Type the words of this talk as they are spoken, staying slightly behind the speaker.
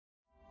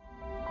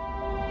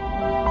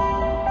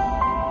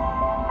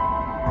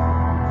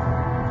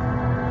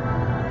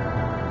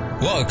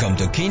Welcome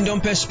to Kingdom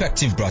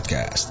Perspective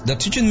Broadcast, the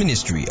teaching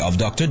ministry of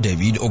Dr.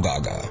 David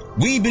Ogaga.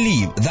 We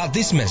believe that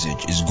this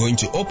message is going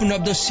to open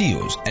up the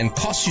seals and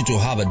cause you to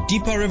have a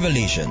deeper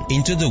revelation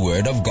into the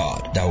Word of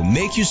God that will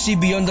make you see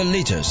beyond the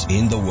letters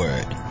in the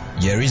Word.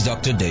 Here is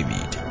Dr.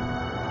 David.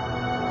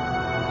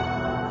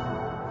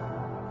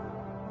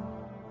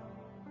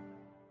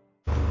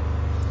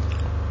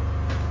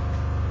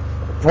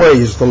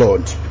 Praise the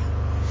Lord.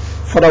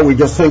 Father, we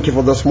just thank you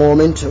for this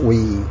moment.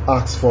 We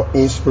ask for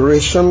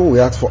inspiration,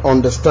 we ask for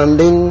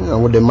understanding,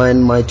 and we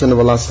demand, mighty and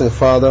everlasting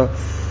Father,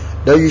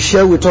 that you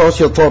share with us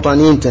your thought and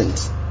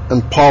intent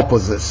and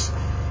purposes,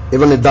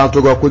 even if that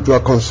God which you are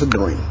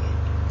considering,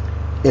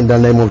 in the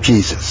name of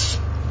Jesus.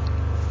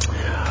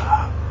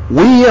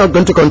 We are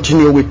going to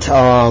continue with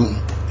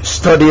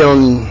study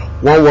on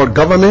One World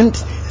Government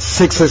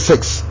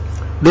 666.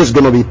 This is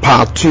going to be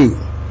part 2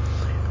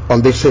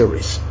 on this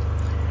series.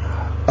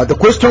 The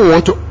question we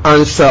want to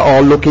answer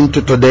or look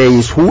into today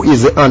is, who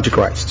is the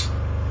Antichrist?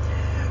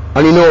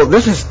 And you know,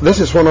 this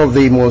is one of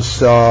the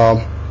most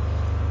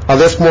at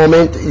this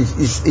moment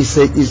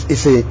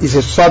is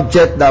a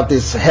subject that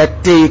is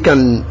hectic,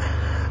 and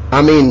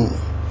I mean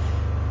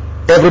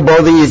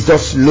everybody is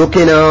just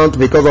looking out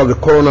because of the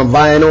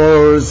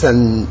coronavirus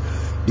and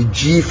the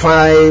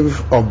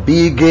G5 of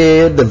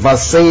Bill, the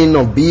vaccine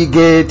of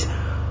Bill.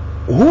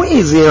 Who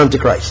is the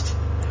Antichrist?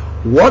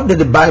 What did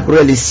the Bible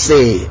really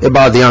say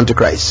about the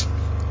Antichrist?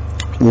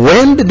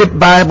 When did the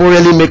Bible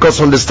really make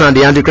us understand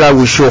the Antichrist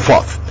will show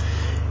forth?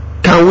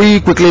 Can we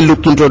quickly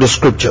look into the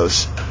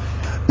scriptures?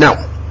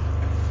 Now,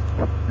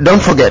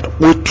 don't forget,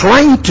 we're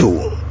trying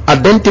to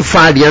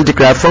identify the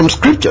Antichrist from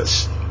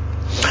scriptures.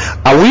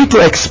 Are we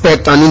to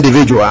expect an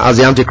individual as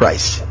the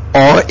Antichrist,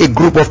 or a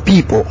group of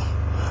people,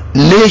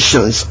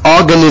 nations,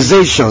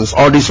 organizations,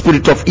 or the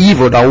spirit of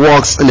evil that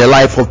works in the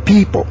life of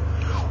people?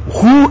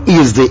 Who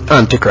is the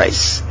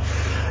Antichrist?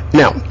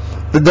 Now,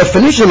 the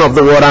definition of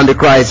the word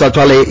Antichrist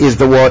actually is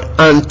the word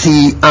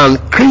anti and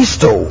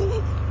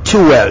Christo.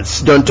 Two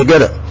words joined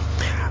together.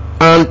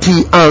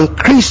 Anti and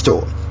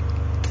Christo.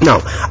 Now,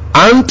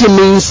 anti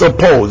means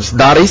opposed,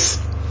 that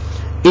is,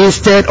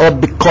 instead or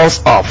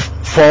because of,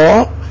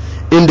 for,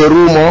 in the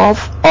room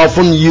of,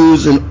 often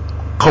used in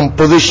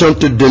composition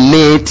to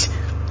denote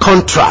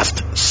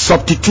contrast,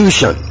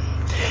 substitution.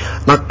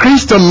 Now,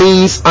 Christo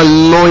means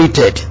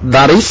anointed,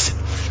 that is,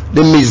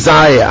 the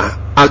Messiah,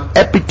 an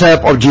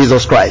epithet of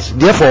Jesus Christ.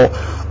 Therefore,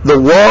 the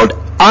word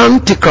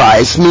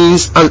Antichrist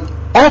means an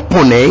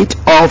opponent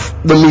of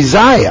the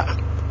Messiah.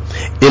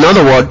 In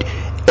other words,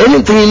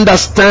 anything that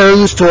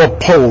stands to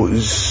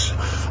oppose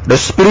the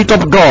Spirit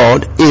of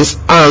God is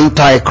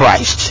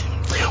Antichrist,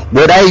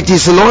 whether it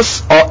is in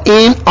us or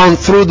in and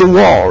through the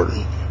world.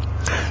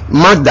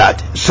 Mark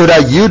that, so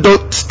that you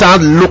don't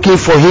start looking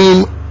for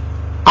him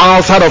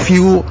outside of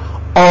you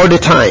all the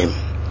time.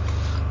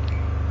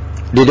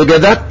 Did you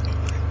get that?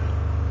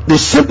 The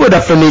simple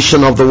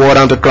definition of the word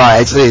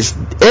Antichrist is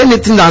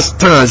anything that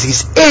stands,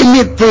 is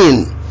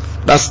anything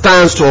that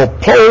stands to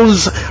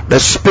oppose the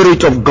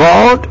Spirit of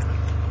God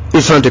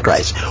is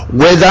Antichrist,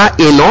 whether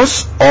in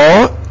us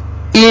or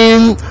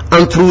in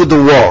and through the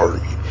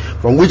world,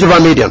 from whichever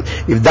medium.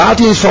 If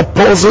that is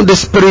opposing the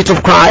Spirit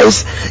of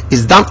Christ,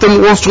 is that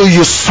thing wants to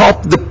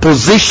usurp the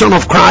position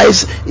of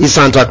Christ, is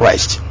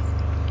Antichrist.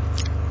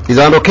 Is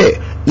that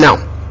okay?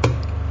 Now,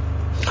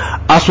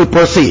 as we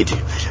proceed,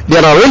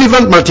 there are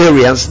relevant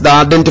materials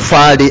that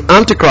identify the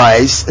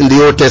Antichrist in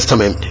the Old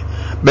Testament,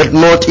 but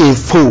not in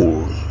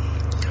full,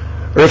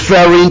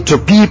 referring to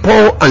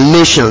people and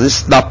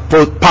nations that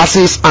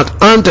passes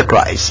at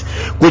Antichrist,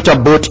 which are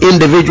both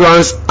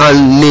individuals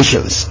and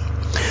nations,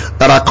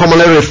 that are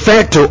commonly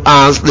referred to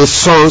as the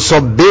sons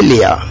of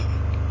Belial,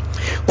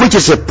 which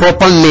is a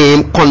proper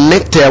name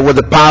connected with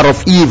the power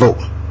of evil.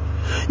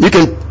 You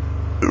can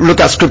look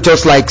at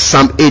scriptures like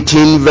Psalm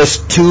 18 verse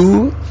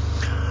 2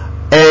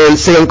 and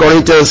 2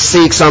 Corinthians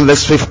 6 and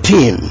verse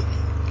 15.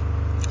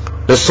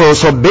 The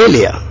sons of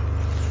Belial.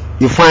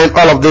 You find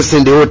all of this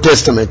in the Old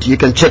Testament. You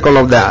can check all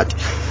of that.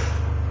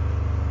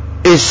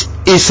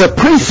 It's a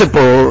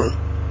principle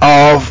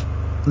of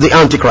the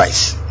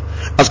Antichrist,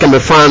 as can be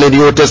found in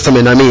the Old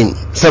Testament. I mean,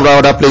 several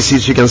other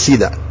places you can see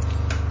that.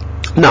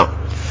 Now,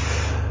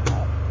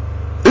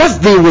 let's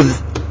deal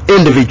with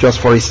individuals,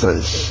 for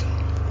instance.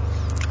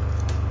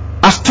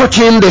 As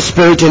touching the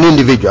spirit in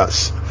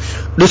individuals,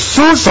 the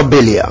sons of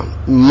Belial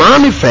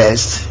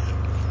manifest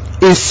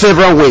in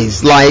several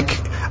ways, like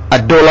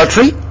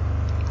idolatry,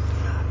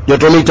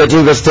 Deuteronomy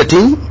 13 verse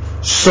 13,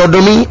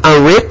 sodomy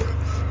and rape,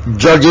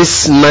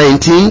 Judges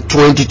 19,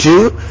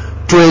 22,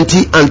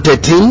 20 and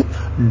 13,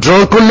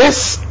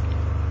 drunkenness,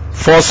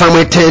 1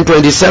 Samuel 10,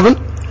 27,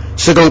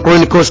 2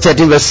 Chronicles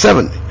 13 verse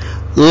 7,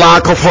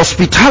 lack of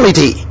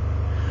hospitality,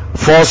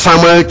 1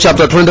 Samuel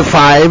chapter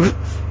 25,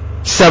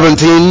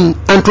 17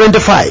 and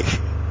 25.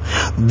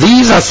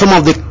 These are some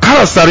of the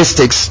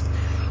characteristics,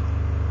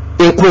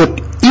 in quote,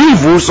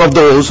 evils of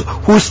those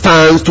who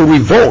stands to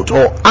revolt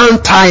or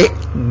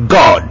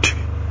anti-God,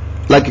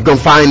 like you can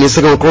find in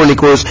 2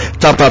 Chronicles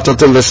chapter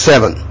 13 verse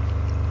 7.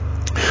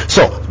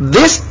 So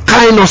this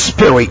kind of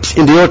spirit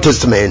in the Old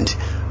Testament,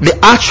 they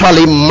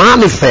actually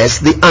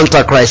manifest the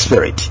Antichrist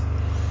spirit.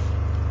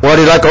 What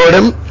did I call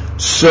them?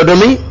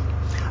 Sodomy,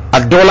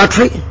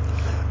 idolatry,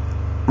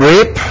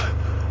 rape,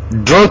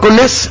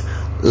 drunkenness,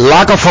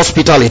 lack of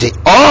hospitality.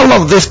 All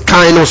of this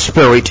kind of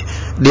spirit,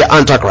 they are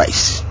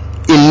Antichrist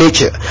in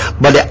nature,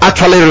 but they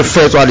actually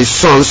refer to as the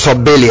sons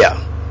of Belial.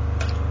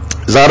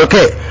 Is that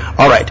okay?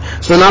 Alright,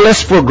 so now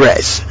let's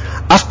progress.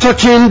 As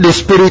touching the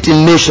spirit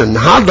in nation,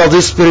 how does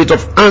this spirit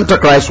of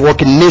Antichrist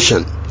work in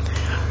nation?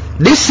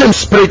 This same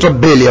spirit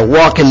of Belial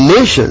work in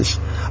nations,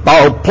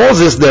 but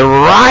opposes the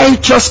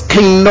righteous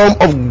kingdom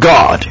of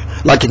God,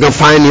 like you can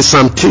find in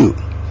Psalm 2.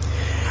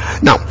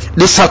 Now,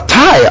 the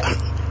satire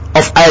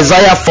of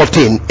Isaiah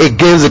 14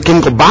 against the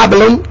king of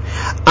Babylon,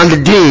 and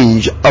the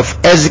danger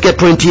of Ezekiel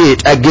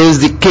 28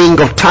 against the king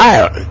of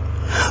Tyre,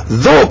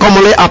 though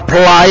commonly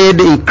applied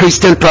in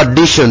Christian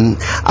tradition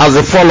as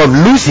the fall of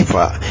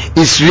Lucifer,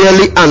 is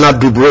really an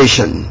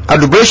adumbration.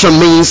 Adumbration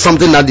means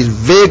something that is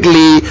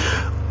vaguely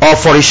or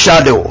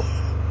foreshadow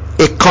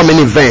a coming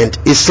event.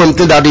 Is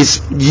something that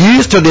is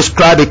used to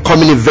describe a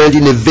coming event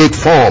in a vague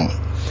form.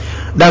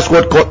 That's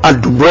what called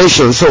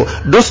adumbration. So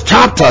those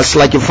chapters,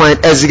 like you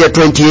find Ezekiel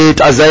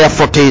 28, Isaiah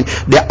 14,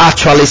 they're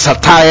actually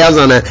satires,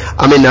 and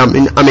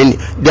I mean,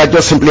 they're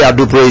just simply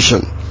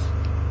adumbration.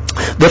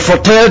 They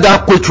foretell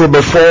that which will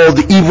befall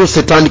the evil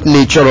satanic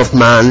nature of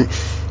man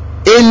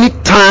any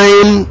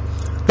time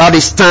that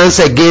it stands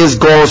against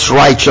God's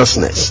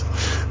righteousness.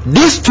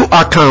 These two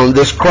accounts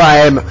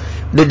describe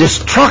the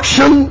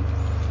destruction.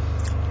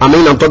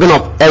 I'm talking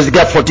of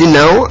Ezekiel 14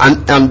 now,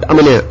 and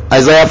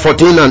Isaiah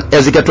 14 and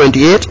Ezekiel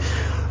 28.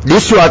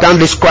 These two accounts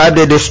describe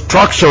the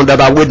destruction that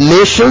are with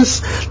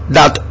nations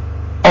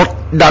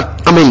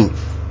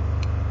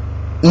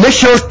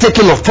nations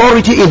taking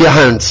authority in their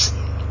hands.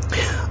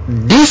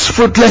 This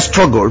fruitless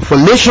struggle for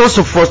nations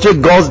to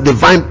frustrate God's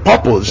divine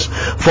purpose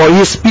for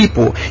his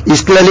people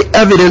is clearly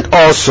evident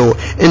also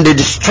in the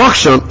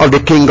destruction of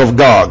the king of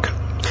Gog,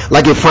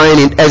 like you find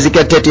in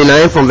Ezekiel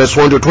 39 from verse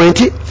 1 to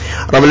 20,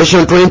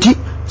 Revelation 20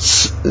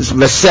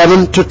 verse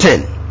 7 to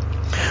 10.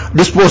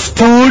 This was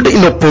stood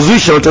in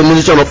opposition to the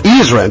nation of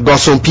Israel,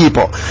 God's own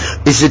people.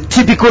 It's a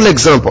typical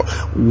example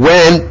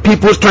when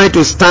people try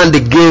to stand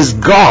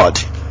against God.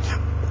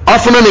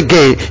 Often and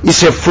again,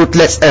 it's a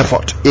fruitless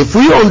effort. If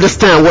we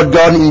understand what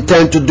God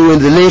intends to do in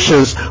the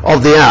nations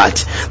of the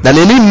earth, then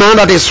any man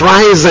that is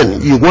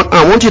rising,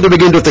 I want you to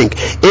begin to think,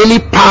 any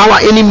power,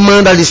 any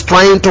man that is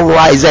trying to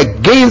rise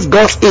against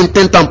God's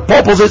intent and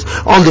purposes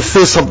on the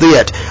face of the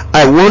earth,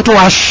 I want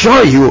to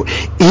assure you,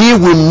 he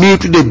will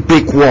meet with a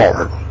big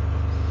wall.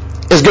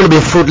 It's going to be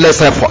a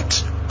fruitless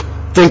effort.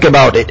 Think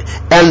about it.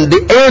 And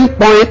the end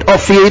point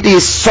of it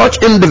is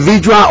such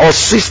individual or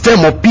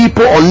system or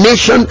people or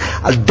nation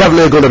are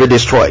definitely going to be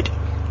destroyed.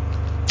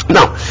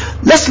 Now,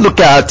 let's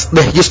look at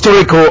the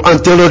historical and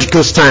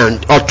theological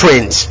stand or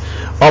trends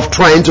of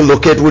trying to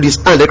locate who this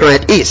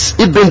Antichrist is.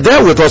 It's been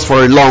there with us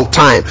for a long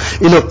time.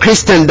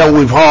 Christendom,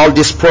 we've had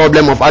this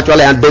problem of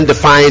actually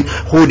identifying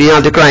who the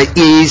Antichrist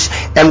is,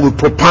 and we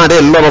propounded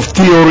a lot of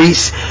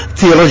theories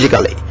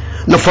theologically.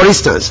 Now, for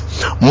instance,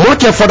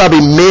 much effort has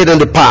been made in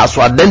the past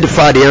to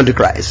identify the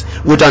Antichrist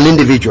with an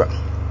individual.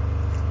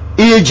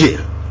 E.g.,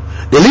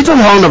 the little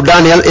horn of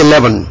Daniel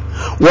 11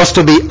 was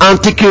to be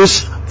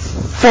Antiochus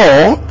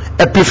IV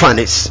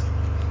Epiphanes,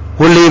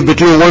 who lived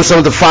between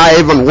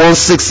 175 and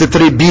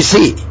 163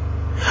 BC,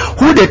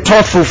 who they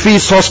taught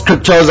fulfilled such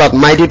scriptures at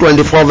Matthew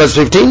 24 verse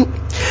 15,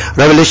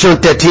 Revelation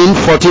 13,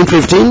 14,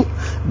 15,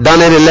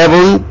 Daniel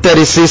 11,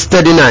 36,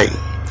 39.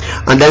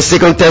 And then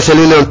 2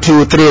 Thessalonians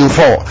 2, 3 and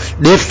 4.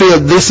 They feel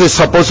this is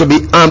supposed to be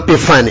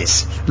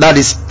Epiphanes. That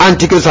is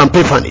Antiochus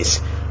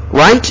Epiphanes.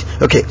 Right?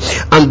 Okay.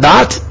 And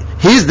that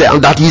he's there,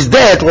 and that his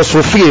death was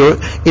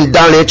fulfilled in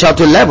Daniel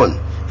chapter 11,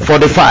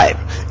 45.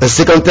 And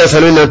 2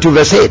 Thessalonians 2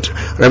 verse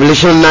 8.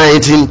 Revelation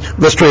 19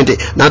 verse 20.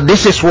 Now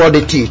this is what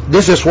they teach.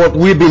 This is what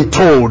we've been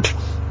told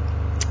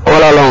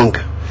all along.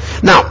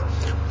 Now,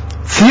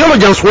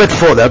 theologians went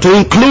further to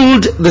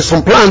include the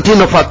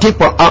supplanting of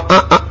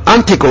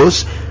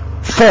Antiochus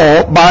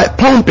by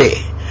Pompey.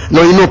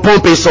 Now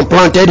Pompey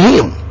supplanted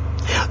him.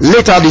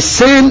 Later, the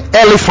same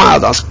early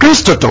fathers,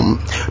 Chrysostom,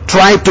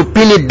 tried to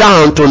pin it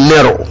down to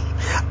Nero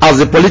as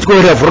the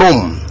political head of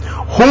Rome,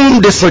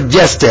 whom they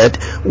suggested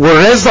will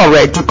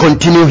resurrect to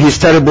continue his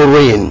terrible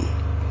reign.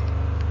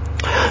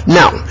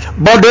 Now,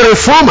 but the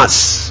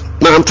reformers,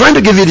 now I'm trying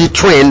to give you the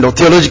trend, or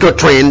theological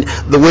trend,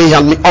 the way he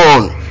had me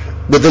on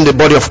within the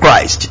body of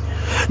Christ.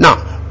 Now,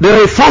 the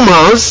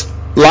reformers,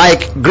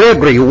 like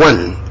Gregory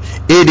I,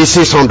 AD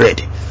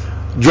 600,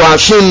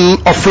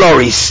 Joachim of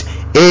Flores,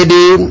 AD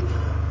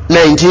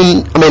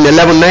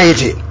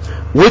 1190,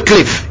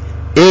 Wycliffe,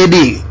 AD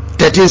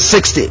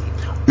 1360,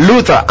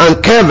 Luther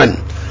and Calvin,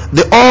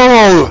 they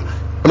all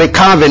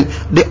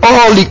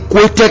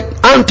equated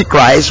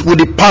Antichrist with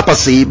the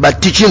papacy by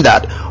teaching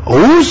that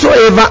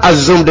whosoever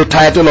assumed the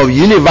title of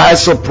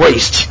universal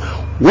priest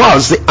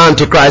was the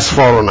Antichrist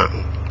forerunner.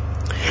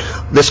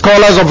 The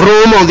scholars of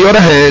Rome, on the other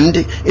hand,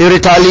 in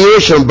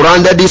retaliation,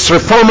 branded these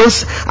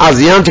reformers as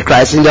the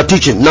Antichrist in their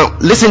teaching. Now,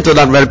 listen to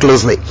that very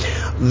closely.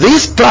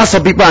 This class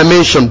of people I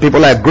mentioned,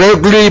 people like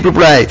Gregory,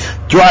 people like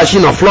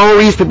Joachim of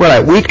Florence, people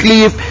like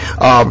Wycliffe,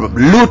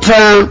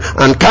 Luther,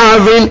 and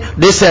Calvin,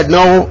 they said,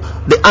 no,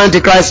 the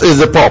Antichrist is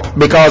the Pope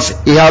because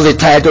he has a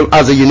title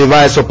as a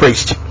universal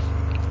priest.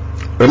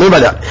 Remember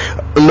that.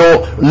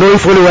 Knowing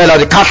fully well that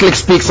the Catholic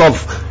speaks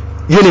of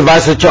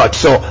universal church.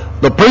 So,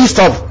 the priest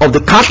of the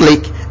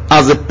Catholic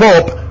as the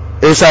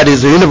Pope inside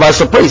is the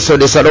universal priest. So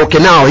they said, okay,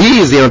 now he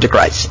is the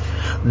Antichrist.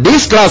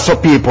 This class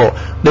of people,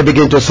 they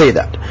begin to say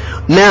that.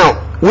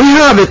 Now, we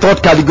have a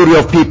third category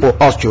of people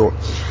also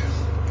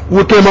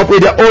who came up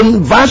with their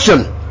own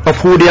version of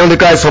who the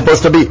Antichrist is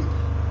supposed to be.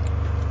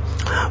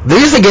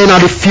 These again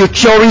are the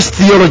futurist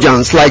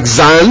theologians like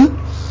Zahn,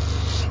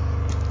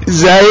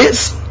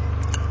 Zayas,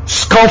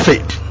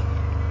 Scofield.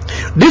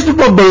 These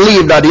people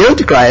believe that the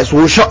Antichrist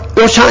will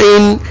usher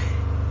in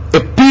a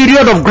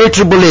period of great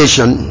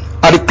tribulation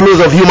at the close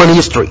of human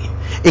history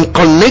in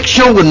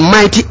connection with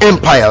mighty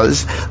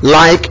empires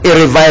like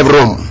a revived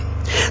Rome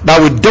that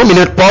will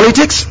dominate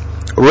politics,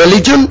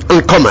 religion,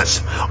 and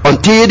commerce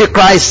until the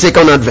Christ's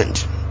second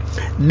advent.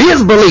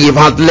 This belief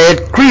has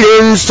led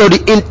credence to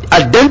the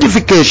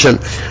identification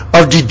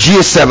of the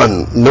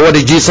G7. You know what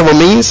the G7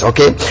 means?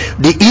 Okay,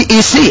 the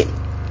EEC,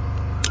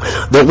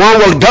 the One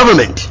World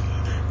Government,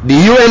 the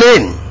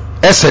UNN,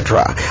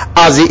 etc.,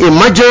 as the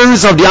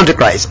emergence of the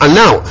Antichrist, and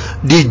now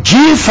the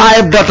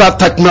G5 data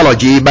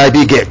technology by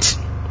Bill Gates.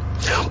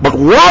 But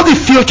what the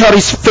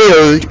futurists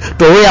failed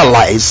to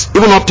realize,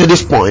 even up to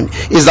this point,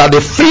 is that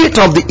the fate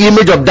of the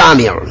image of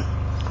Daniel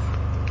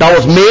that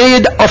was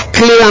made of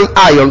clay and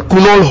iron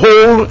could not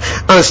hold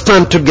and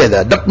stand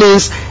together. That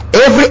means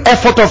every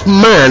effort of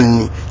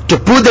man to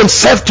put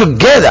themselves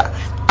together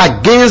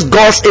against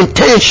God's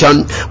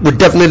intention would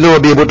definitely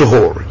not be able to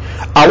hold.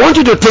 I want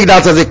you to take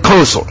that as a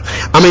counsel.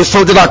 I mean,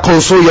 something that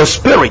console your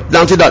spirit,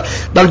 something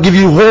that'll give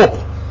you hope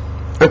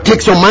and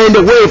takes your mind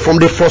away from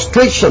the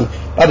frustration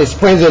that is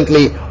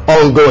presently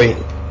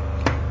ongoing.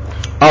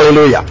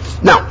 Hallelujah.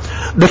 Now,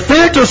 the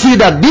fail to see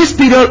that this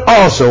period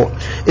also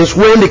is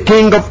when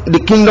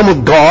the kingdom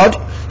of God,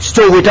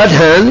 still without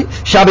hand,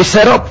 shall be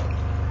set up,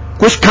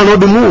 which cannot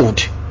be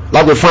moved,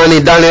 like we find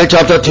in Daniel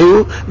chapter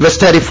 2, verse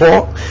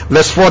 34,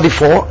 verse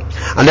 44,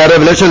 and then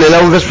Revelation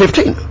 11, verse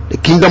 15. The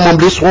kingdom of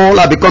this world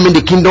are becoming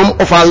the kingdom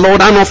of our Lord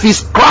and of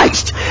his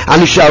Christ,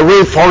 and it shall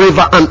reign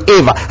forever and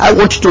ever. I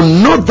want you to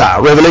note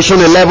that, Revelation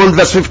 11,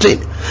 verse 15.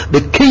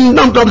 The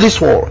kingdoms of this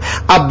world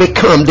have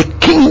become the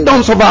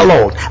kingdoms of our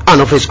Lord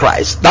and of his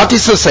Christ. That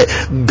is to say,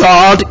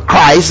 God,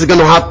 Christ, is going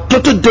to have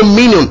total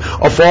dominion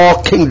of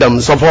all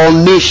kingdoms, of all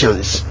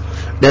nations.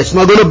 There's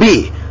not going to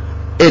be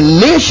a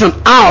nation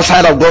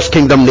outside of God's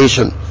kingdom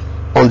nation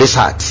on this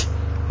earth.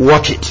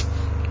 Watch it.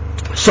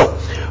 So,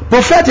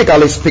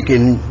 prophetically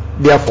speaking,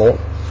 therefore,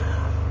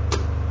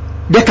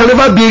 there can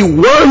never be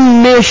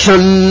one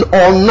nation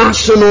or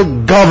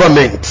national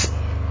government.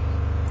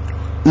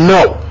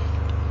 No.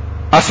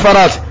 As far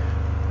as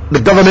the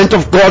government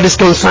of God is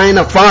concerned,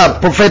 as far as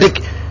prophetic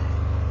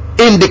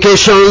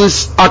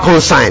indications are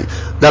concerned,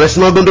 there is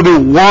not going to be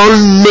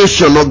one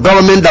nation or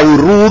government that will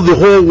rule the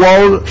whole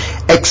world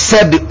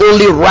except the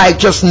only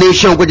righteous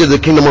nation, which is the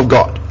kingdom of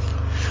God.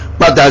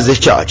 But that's the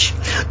church.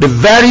 The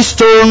very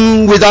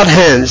stone without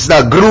hands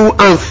that grew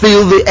and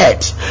filled the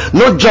earth,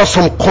 not just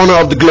some corner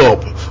of the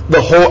globe,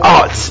 the whole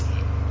earth.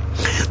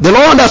 The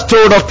Lord has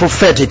told us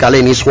prophetically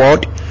in his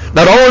word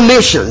that all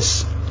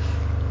nations,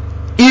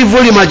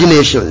 evil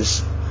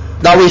imaginations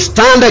that will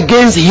stand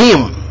against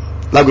him,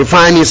 like we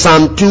find in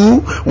Psalm 2,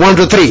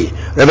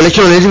 1-3,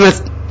 Revelation 18,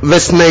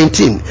 verse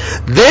 19,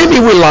 them he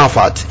will laugh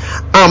at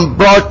and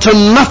brought to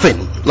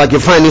nothing, like you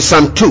find in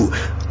Psalm 2.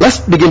 Let's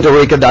begin to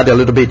read that a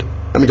little bit.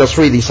 Let me just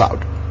read this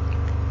out.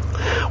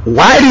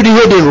 Why did the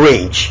heathen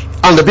rage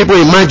and the people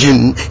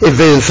imagine a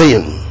vain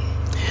thing?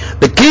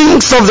 The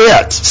kings of the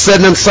earth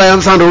set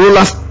themselves and the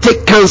rulers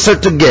take counsel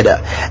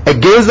together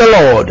against the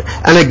Lord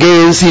and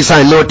against his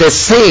anointed,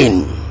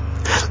 saying,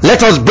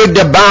 let us break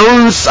the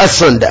bounds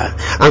asunder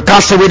and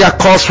cast away their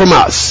cords from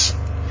us.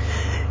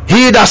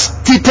 He that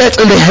sitteth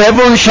in the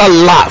heaven shall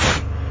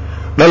laugh.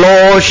 The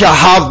Lord shall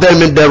have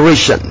them in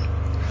derision.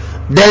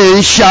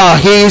 Then shall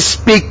he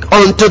speak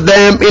unto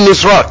them in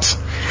his wrath,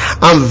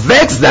 and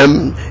vex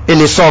them in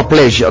his sore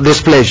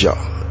displeasure.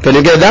 Can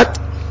you get that?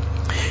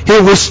 He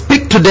will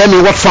speak to them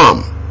in what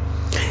form?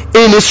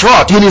 In his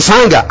wrath, in his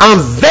anger,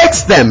 and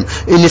vex them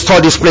in his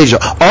sore displeasure.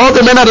 All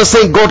the men are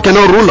saying God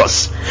cannot rule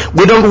us.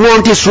 We don't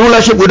want his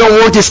rulership, we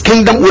don't want his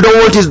kingdom, we don't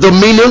want his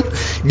dominion.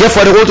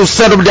 Therefore they want to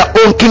set up their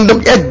own kingdom.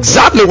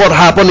 Exactly what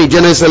happened in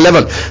Genesis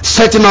 11.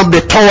 Setting up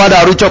the tower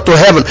that reached up to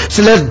heaven.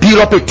 So let's build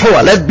up a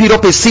tower, let's build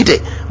up a city.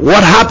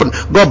 What happened?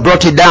 God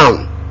brought it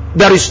down.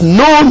 There is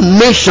no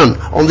nation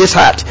on this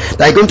earth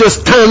that is going to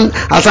stand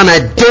as an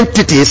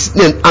identity,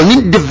 an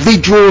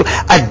individual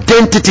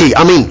identity.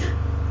 I mean,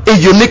 a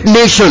unique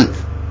nation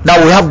that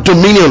will have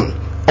dominion,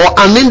 or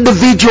an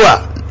individual.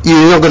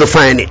 You're not going to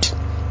find it.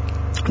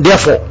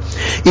 Therefore,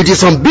 It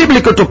is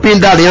unbiblical to pin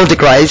down the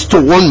Antichrist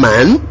to one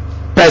man,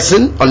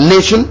 person, or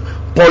nation,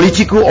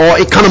 political or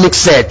economic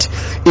set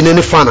in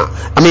any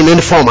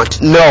format.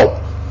 No.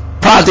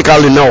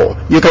 Practically no.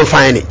 You can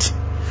find it.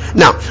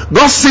 Now,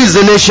 God sees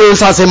the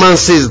nations as a man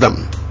sees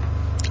them.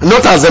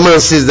 Not as a man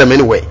sees them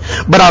anyway,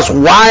 but as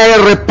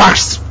wild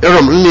rapacious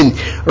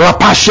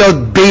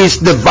beasts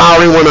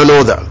devouring one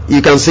another.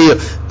 You can see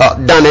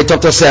Daniel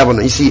chapter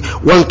 7. You see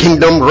one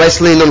kingdom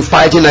wrestling and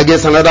fighting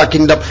against another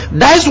kingdom.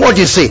 That's what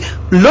you see.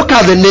 Look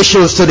at the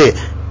nations today.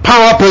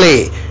 Power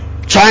play.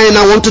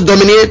 China want to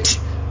dominate.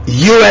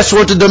 US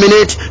want to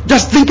dominate.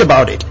 Just think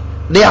about it.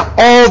 They are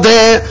all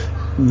there.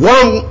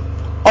 One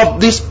of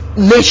these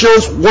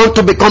nations want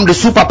to become the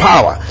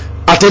superpower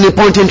at any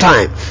point in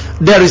time.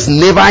 There is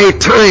never a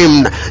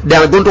time they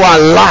are going to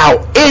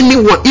allow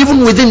anyone,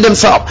 even within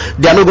themselves,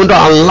 they are not going to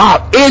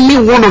allow any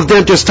one of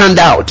them to stand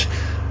out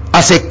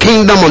as a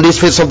kingdom on this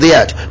face of the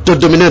earth to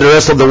dominate the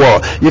rest of the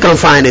world. You can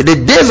find it. The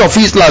days of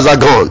Islam are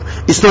gone.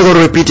 It's not going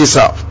to repeat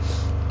itself.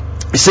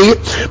 You see?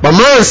 But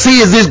man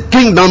sees these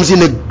kingdoms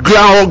in a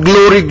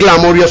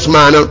glamorous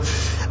manner,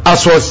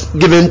 as was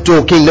given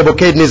to King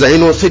Nebuchadnezzar.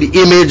 See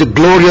the image, the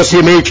glorious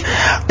image,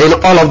 and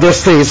all of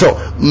those things. So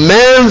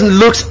man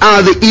looks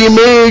at the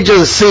image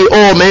and say,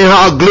 oh man,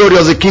 how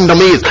glorious the kingdom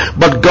is.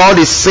 But God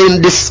is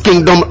saying this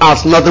kingdom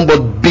as nothing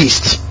but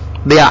beasts.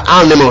 They are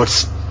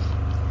animals.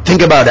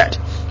 Think about that.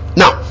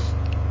 Now,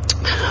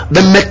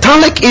 the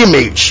metallic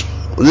image,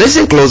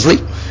 listen closely,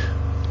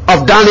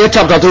 of Daniel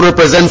chapter 2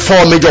 represent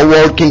 4 major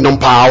world kingdom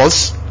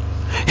powers.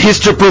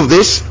 History proves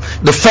this.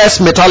 The first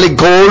metallic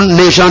gold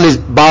nation is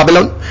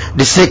Babylon.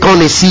 The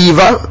second is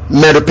silver,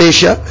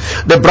 Medo-Persia.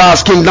 The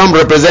brass kingdom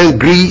represents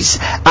Greece,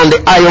 and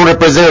the iron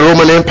represents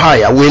Roman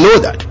Empire. We know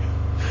that.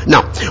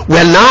 Now,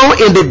 we're now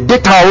in the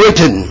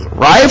deteriorating,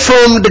 right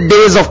from the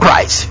days of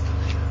Christ.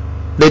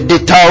 The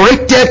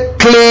deteriorated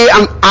clay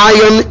and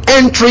iron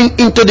entering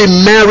into the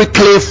merry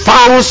clay,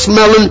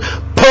 foul-smelling,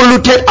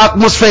 polluted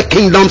atmosphere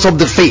kingdoms of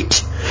the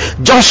faith.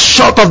 Just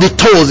short of the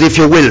toes, if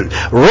you will,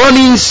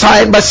 running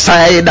side by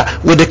side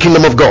with the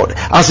kingdom of God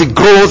as it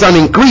grows and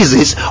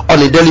increases on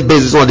a daily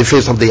basis on the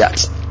face of the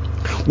earth.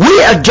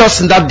 We are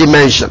just in that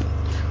dimension.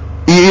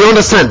 You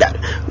understand that?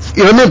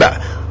 You remember,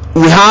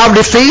 we have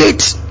the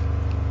faith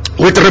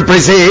which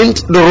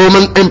represent the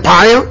Roman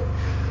Empire,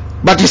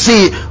 but you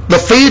see, the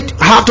faith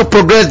have to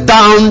progress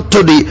down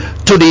to the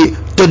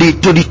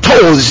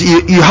toes.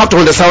 You have to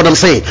understand what I'm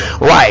saying.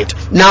 Right.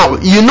 Now,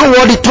 you know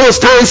what the toe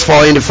stands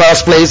for in the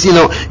first place. Use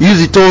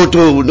the toe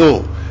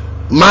to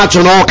march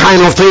on all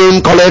kind of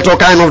things, collect all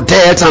kind of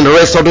debts and the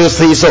rest of those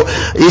things. So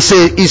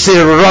it's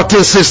a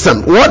rotten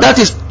system. What that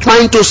is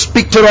trying to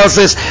speak to us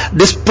is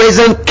this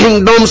present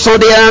kingdom, so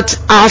they are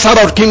outside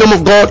of the kingdom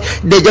of God.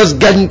 They just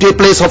get into a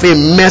place of a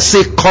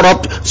messy,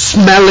 corrupt,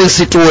 smelling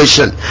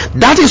situation.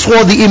 That is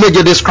what the image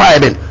is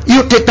describing.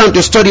 You take time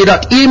to study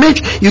that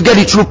image, you get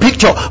a true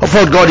picture of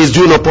what God is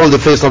doing upon the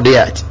face of the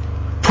earth.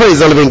 Praise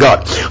the living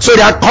God. So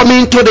they are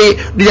coming to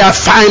their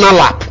final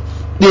lap,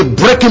 the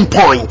breaking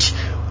point.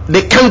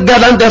 They can't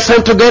gather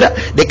themselves together.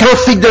 They can't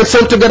fit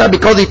themselves together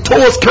because the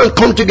toes can't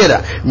come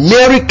together.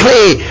 Merry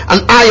clay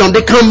and iron,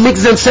 they can't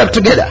mix themselves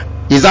together.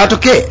 Is that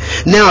okay?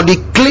 Now the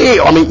clay,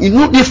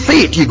 the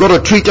feet, you got to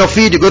treat your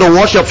feet, you got to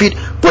wash your feet,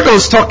 put on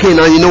stocking,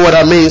 and you know what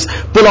that means.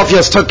 Pull off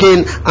your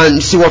stocking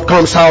and see what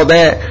comes out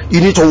there. You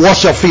need to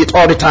wash your feet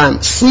all the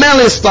time.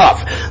 Smelling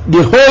stuff.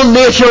 The whole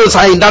nations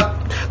are in that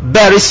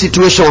very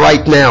situation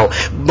right now,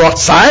 but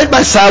side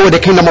by side with the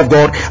kingdom of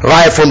God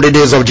right from the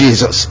days of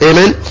Jesus.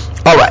 Amen.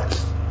 All right.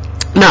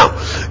 Now,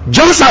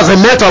 just as the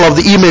metal of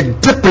the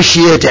image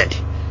depreciated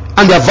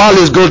and their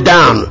values go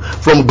down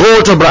from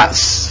gold to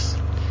brass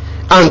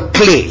and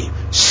clay,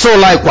 so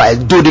likewise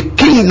do the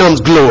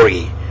kingdom's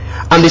glory,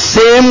 and the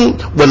same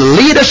when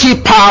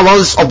leadership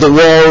powers of the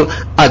world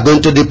are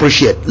going to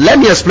depreciate. Let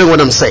me explain what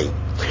I'm saying.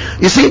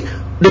 You see,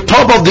 the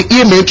top of the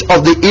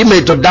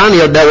image of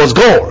Daniel, there was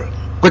gold,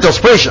 which was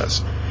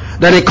precious.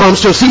 Then it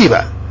comes to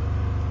silver,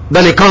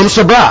 then it comes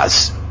to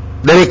brass,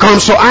 then it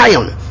comes to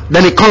iron,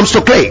 then it comes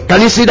to clay.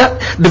 Can you see that?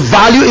 The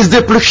value is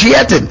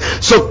depreciating.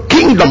 So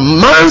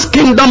man's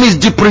kingdom is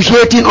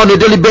depreciating on a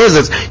daily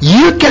basis.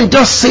 You can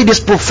just see this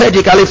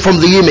prophetically from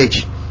the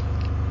image.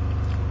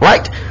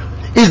 Right?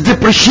 It's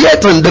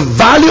depreciating. The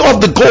value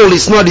of the gold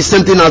is not the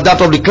same thing as that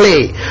of the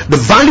clay. The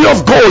value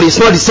of gold is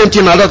not the same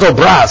thing as that of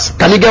brass.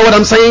 Can you get what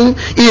I'm saying?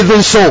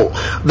 Even so,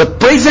 the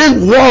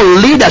present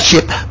world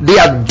leadership, they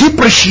are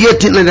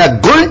depreciating, and they are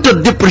going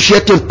to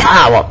depreciate in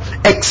power,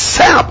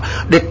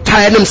 except they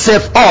tie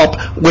themselves up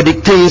with the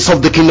things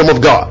of the kingdom of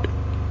God.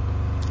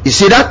 You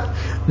see that?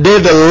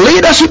 The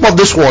leadership of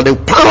this world, the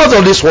powers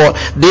of this world,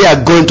 they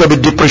are going to be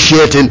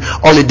depreciating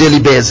on a daily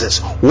basis.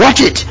 Watch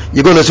it.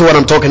 You're going to see what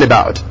I'm talking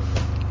about.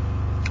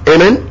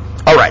 Amen.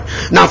 All right.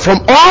 Now, from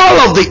all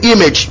of the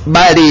image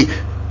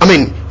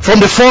from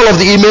the fall of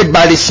the image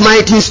by the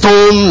smiting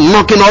stone,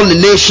 knocking all the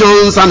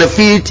nations and the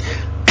feet,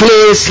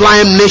 clay,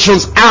 slime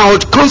nations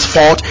out, comes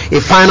forth a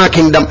final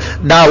kingdom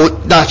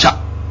that shall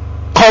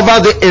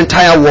cover the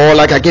entire world,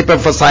 like I keep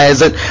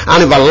emphasizing,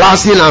 an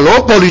everlasting and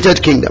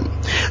unpolluted kingdom.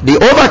 The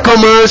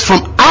overcomers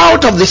from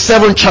out of the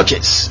 7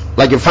 churches,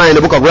 like you find in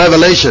the book of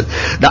Revelation,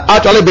 that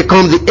actually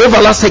become the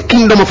everlasting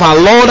kingdom of our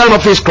Lord and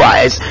of his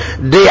Christ,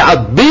 they are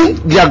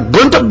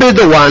going to be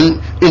the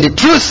one, in the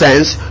true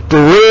sense, to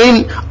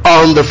reign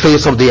on the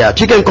face of the earth.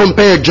 You can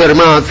compare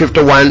Jeremiah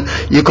 51,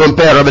 you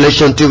compare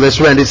Revelation 2 verse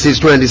 26,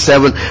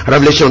 27,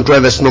 Revelation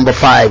 12 verse number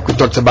 5, which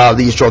talks about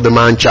the issue of the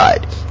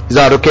man-child. Is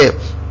that okay?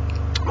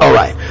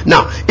 Alright.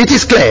 Now, it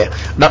is clear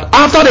that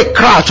after the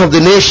crash of the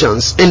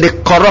nations in the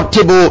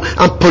corruptible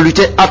and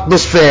polluted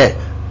atmosphere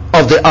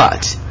of the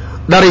earth,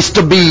 there is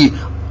to be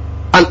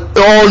an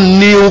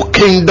all-new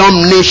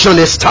kingdom nation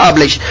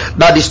established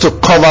that is to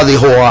cover the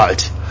whole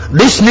earth.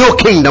 This new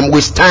kingdom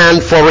will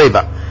stand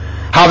forever,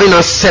 having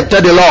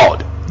accepted the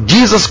Lord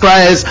Jesus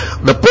Christ,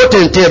 the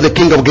potentate of the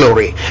King of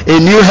glory. A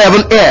new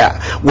heaven air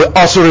will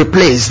also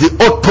replace the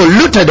old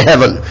polluted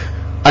heaven.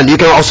 And you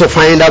can also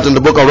find out in the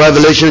book of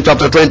Revelation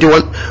chapter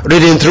 21,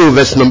 reading through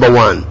verse number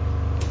 1.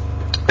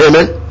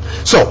 Amen.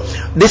 So,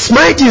 the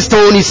smiting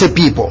stone is a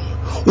people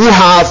who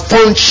have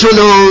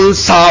functional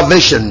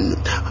salvation,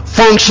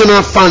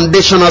 functional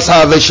foundational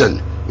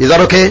salvation. Is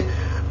that okay?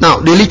 Now,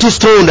 the little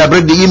stone that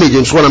break the image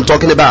is what I'm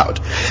talking about.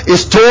 A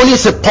stone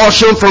is a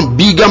portion from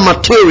bigger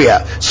material,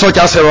 such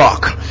as a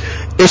rock.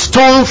 A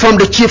stone from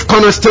the chief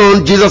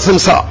cornerstone, Jesus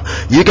himself.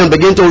 You can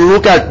begin to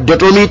look at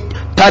Deuteronomy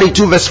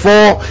 32 verse 4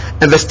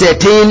 and verse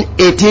 13,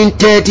 18,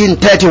 13,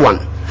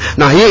 31.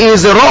 Now he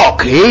is a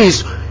rock.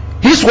 His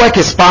work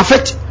is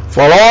perfect,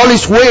 for all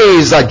his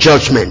ways are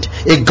judgment,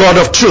 a God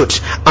of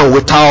truth and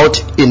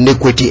without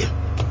iniquity.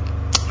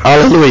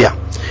 Hallelujah.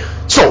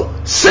 So,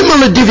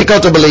 similarly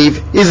difficult to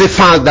believe is the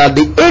fact that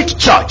the 8th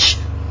church,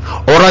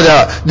 or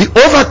rather the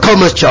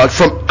overcomers church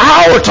from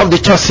out of the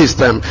church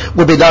system,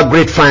 will be that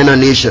great final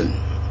nation.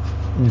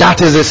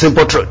 That is a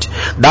simple truth.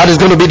 That is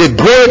going to be the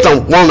great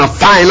and one of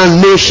final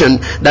nation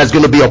that's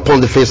going to be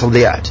upon the face of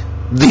the earth.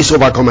 This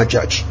overcomer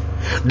church.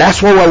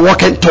 That's what we're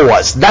working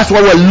towards. That's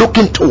what we're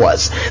looking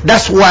towards.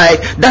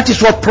 That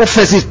is what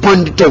prophecy is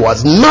pointing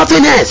towards.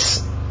 Nothing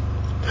else.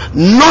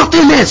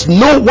 Nothing else.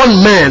 No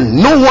one man,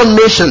 no one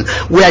nation.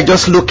 We are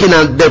just looking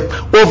at the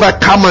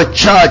overcomer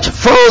church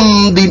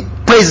from the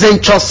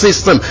present church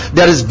system.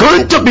 There is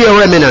going to be a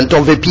remnant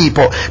of the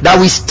people that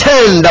will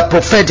stand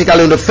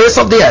prophetically on the face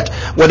of the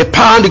earth with the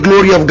power and the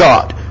glory of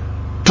God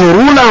to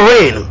rule and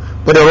reign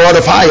with a rod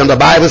of iron, the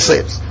Bible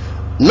says.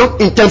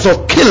 Not in terms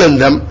of killing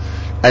them.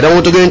 I don't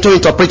want to go into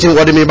interpreting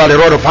what they mean by the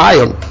rod of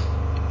iron.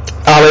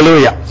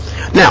 Hallelujah.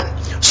 Now,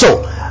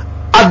 so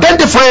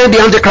identifying the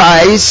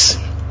Antichrist,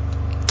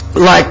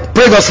 like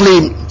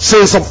previously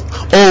saints of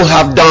old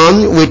have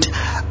done with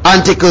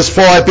Antiochus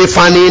IV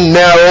Epiphanes,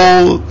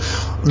 Nero,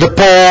 the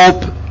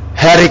Pope,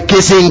 Henry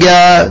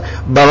Kissinger,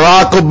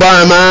 Barack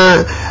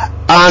Obama,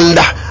 and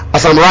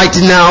as I'm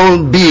writing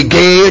now, Bill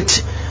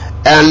Gates,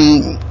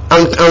 and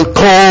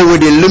co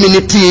with the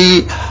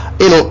Illuminati.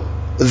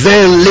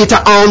 Then later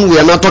on, we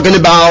are not talking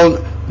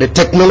about the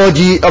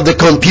technology of the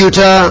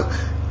computer.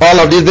 All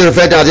of this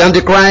referred to as the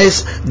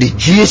Antichrist, the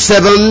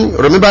G7.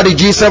 Remember the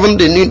G7,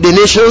 the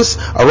nations,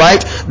 all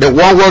right? The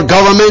one world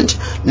government.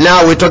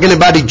 Now we're talking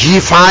about the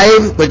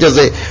G5, which is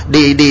the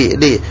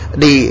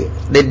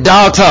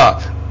data,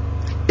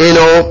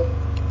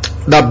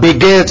 that Bill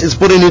Gates is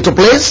putting into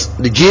place.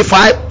 The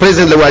G5.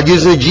 Presently we are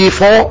using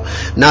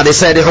G4. Now they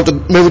said they have to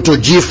move to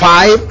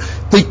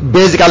G5, which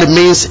basically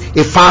means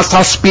a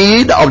faster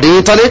speed of the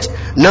internet.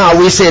 Now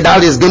we say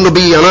that is going to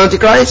be an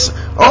Antichrist.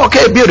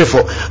 Okay,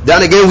 beautiful.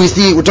 Then again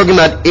we're talking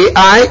about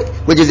AI,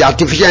 which is the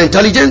artificial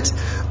intelligence,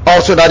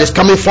 also that is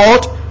coming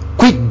forth,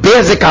 which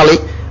basically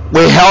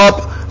will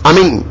help.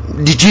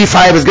 The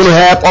G5 is going to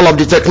help all of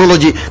the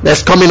technology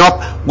that's coming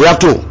up. We have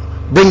to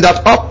bring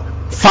that up.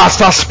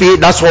 Faster speed,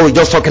 that's what we're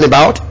just talking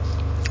about,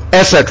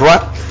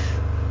 etc.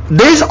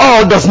 This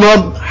all does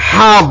not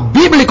have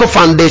biblical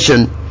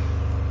foundation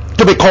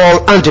to be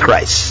called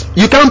Antichrist.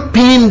 You can't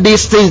pin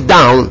these things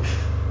down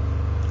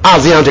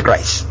as the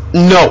Antichrist.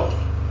 No.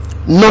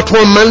 Not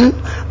one man,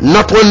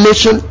 not one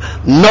nation,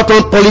 not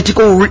one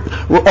political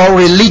or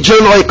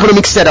religion or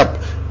economic setup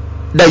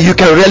that you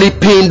can really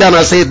pin down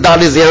and say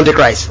that is the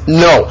Antichrist.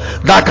 No,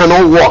 that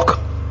cannot work.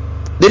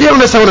 Did you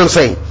understand what I'm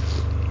saying?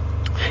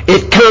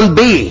 It can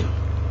be.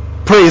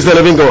 Praise the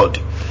living God.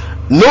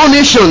 No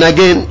nation,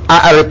 again,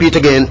 I repeat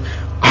again,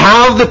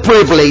 have the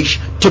privilege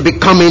to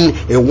becoming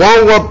a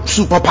one-world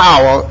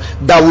superpower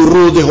that will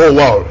rule the whole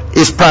world.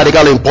 It's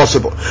practically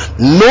impossible.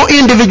 No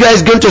individual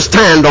is going to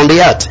stand on the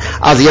earth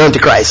as the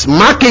Antichrist.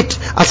 Mark it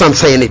as I'm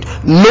saying it.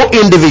 No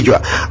individual.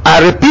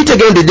 I repeat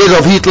again, the days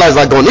of Hitler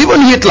are gone.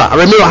 Even Hitler,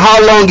 remember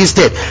how long he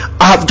stayed.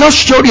 I have just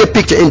showed you a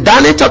picture. In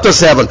Daniel chapter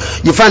 7,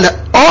 you find that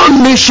all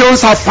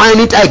nations are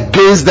fighting it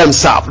against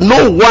themselves.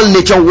 No one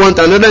nation wants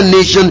another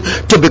nation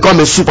to become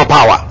a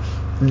superpower.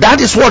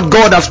 That is what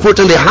God has put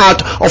in the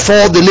heart of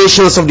all the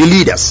nations of the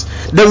leaders.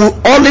 They will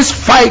always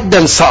fight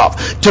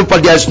themselves.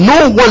 But there is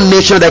no one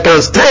nation that can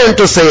stand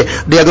to say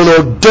they are going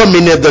to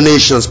dominate the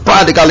nations.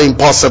 Practically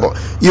impossible.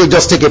 You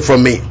just take it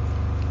from me.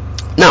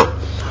 Now,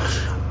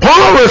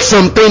 Paul wrote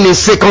something in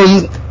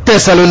 2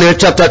 Thessalonians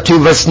chapter 2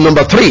 verse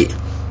number 3.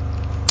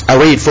 I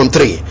read from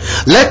 3.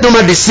 Let no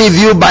man deceive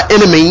you by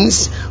any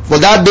means, for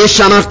that day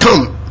shall not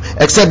come,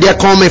 except there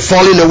come a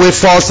falling away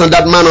false, and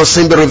that man of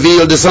sin be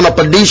revealed, the son of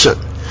perdition,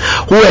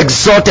 who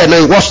exalted,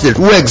 and watched it,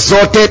 who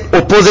exalted,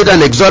 opposed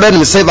and exalted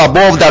himself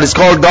above that is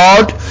called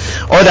God,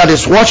 or that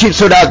is worshipped,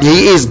 so that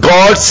he is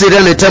God, seated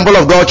in the temple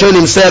of God, showing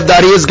himself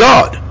that he is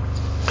God.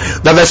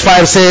 The verse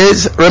 5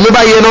 says, remember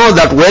ye know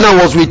that when I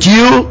was with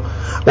you,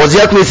 was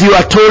yet with you,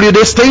 I told you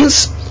these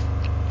things,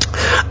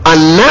 and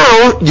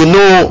now you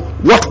know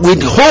what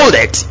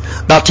withholdeth,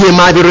 that he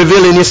might be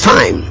revealed in his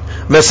time.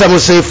 Verse 7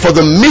 says, for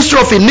the mystery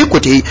of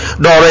iniquity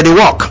doth already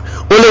work,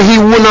 only he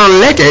who now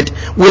letteth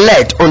will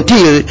let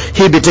until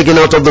he be taken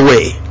out of the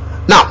way.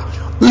 Now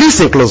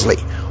listen closely.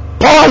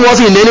 Paul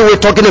wasn't in any way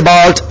talking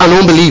about an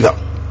unbeliever,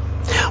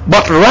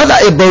 but rather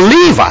a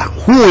believer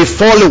who will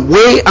fall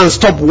away and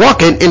stop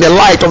walking in the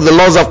light of the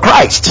laws of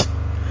Christ,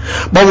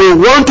 but we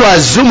want to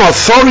assume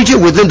authority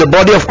within the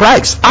body of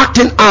Christ,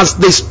 acting as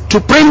the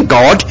supreme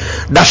God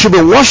that should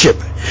be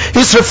worshipped.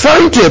 He's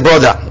referring to a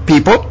brother,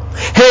 people.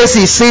 Hence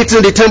he sits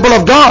in the temple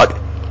of God.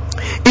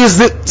 Is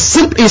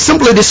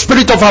simply the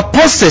spirit of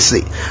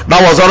apostasy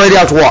that was already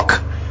at work,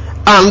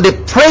 and the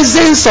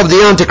presence of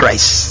the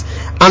Antichrist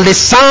and the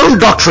sound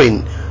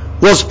doctrine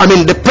was,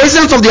 the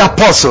presence of the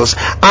apostles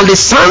and the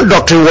sound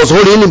doctrine was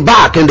holding him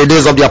back in the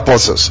days of the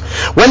apostles.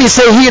 When he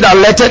said, he that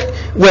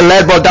letteth will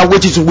let, but that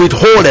which is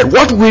withholded.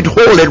 What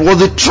withholded was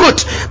the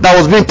truth that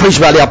was being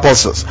preached by the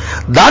apostles.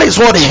 That is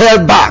what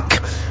held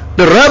back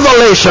the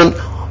revelation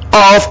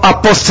of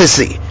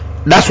apostasy.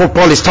 That's what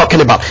Paul is talking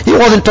about. He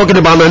wasn't talking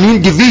about an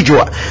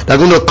individual that's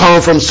going to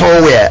come from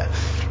somewhere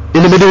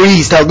in the Middle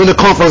East, that's going to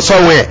come from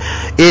somewhere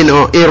in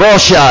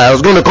Russia,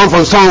 that's going to come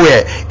from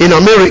somewhere in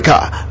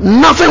America.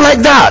 Nothing like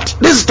that.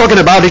 This is talking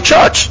about the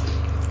church.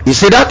 You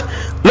see that?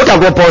 Look at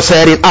what Paul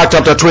said in Acts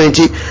chapter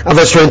 20 and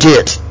verse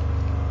 28.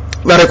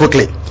 Very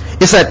quickly.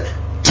 He said,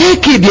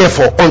 take heed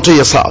therefore unto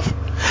yourself,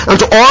 and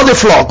to all the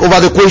flock over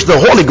the which the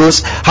Holy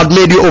Ghost hath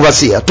made you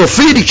overseer, to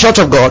feed the church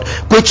of God,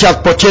 which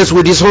hath purchased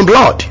with his own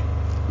blood.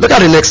 Look at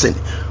the next thing.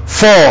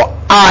 For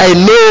I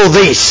know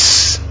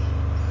this,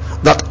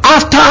 that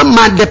after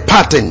my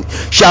departing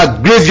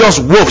shall grievous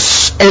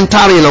wolves enter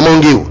in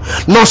among you,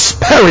 not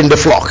sparing the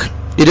flock.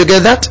 Did you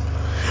get that?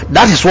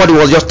 That is what he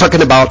was just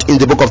talking about in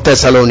the book of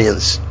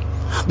Thessalonians.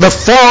 The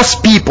false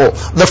people,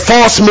 the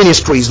false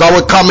ministries that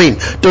will come in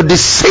to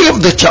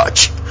deceive the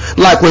church,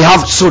 like we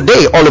have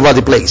today all over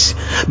the place,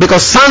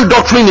 because sound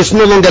doctrine is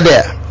no longer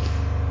there.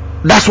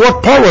 That's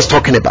what Paul was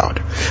talking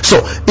about.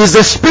 So it's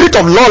the spirit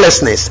of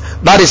lawlessness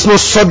that is not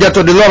subject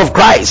to the law of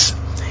Christ.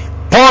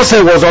 Paul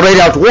said was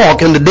already at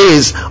work in the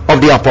days of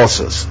the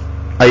apostles.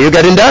 Are you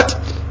getting that?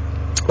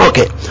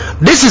 Okay.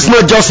 This is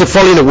not just a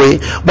falling away,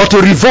 but a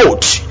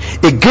revolt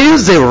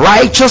against the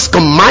righteous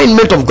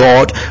commandment of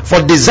God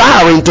for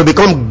desiring to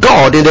become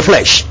God in the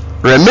flesh.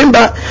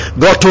 Remember,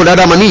 God told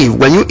Adam and Eve,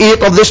 when you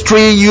eat of this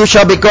tree, you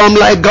shall become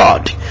like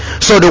God.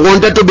 So they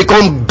wanted to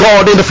become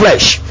God in the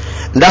flesh.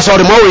 And that's why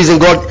the more reason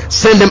God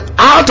sent them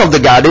out of the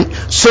garden,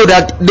 so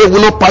that they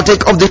will not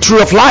partake of the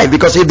tree of life.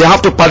 Because if they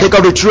have to partake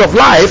of the tree of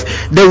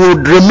life, they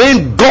would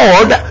remain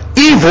God,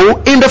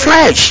 evil in the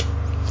flesh.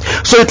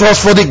 So it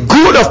was for the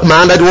good of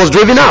man that was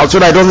driven out, so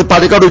that he doesn't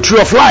partake of the tree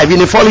of life in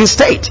a fallen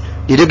state.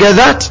 Did you get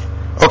that?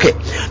 Okay.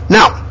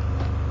 Now,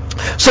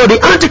 so the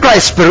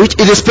Antichrist spirit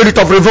is a spirit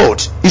of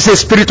revolt. It's a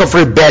spirit of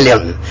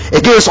rebellion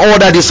against all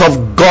that is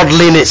of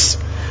godliness,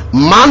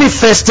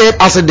 manifested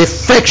as a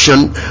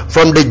defection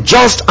from the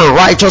just and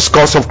righteous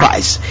cause of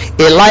Christ.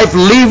 A life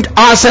lived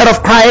outside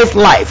of Christ's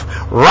life,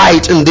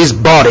 right in this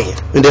body,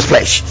 in this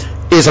flesh,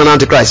 is an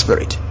Antichrist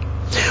spirit.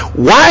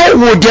 Why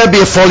would there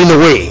be a falling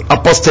away,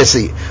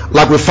 apostasy,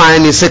 like we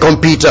find in 2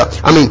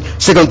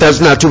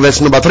 Thessalonians 2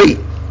 verse number 3?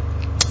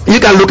 You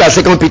can look at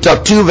 2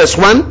 Peter 2 verse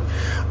 1,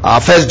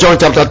 1 John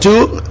chapter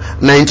 2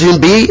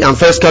 19b, and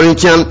 1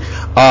 Corinthians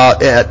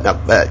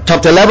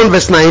chapter 11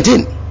 verse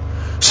 19.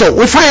 So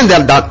we find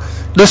that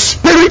the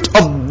spirit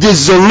of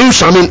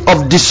dissolution,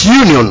 of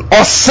disunion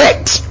or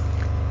sect,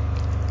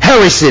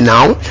 heresy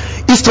now,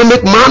 is to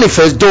make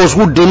manifest those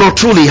who do not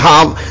truly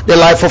have the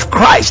life of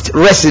Christ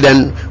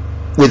resident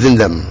within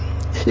them.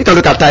 You can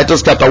look at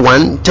Titus chapter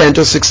 1 10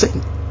 to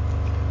 16.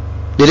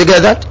 Did you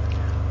get that?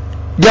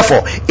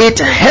 Therefore, it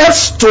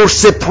helps to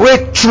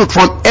separate truth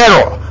from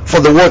error for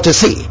the world to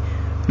see.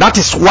 That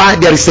is why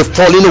there is a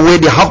falling away.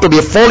 There have to be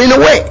a falling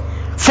away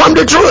from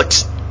the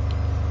truth.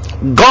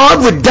 God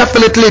will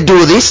definitely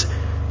do this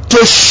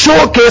to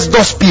showcase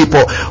those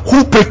people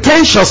who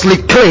pretentiously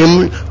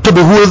claim to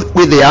be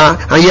who they are,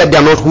 and yet they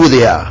are not who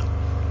they are.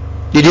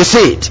 Did you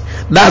see it?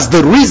 That's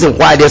the reason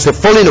why there's a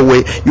falling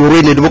away. You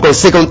read in the book of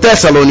 2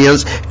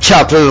 Thessalonians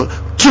chapter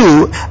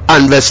 2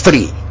 and verse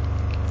 3.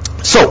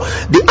 So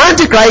the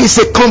Antichrist is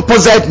a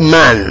composite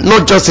man,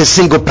 not just a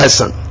single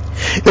person.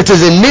 It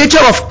is the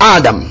nature of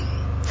Adam,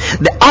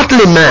 the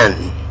earthly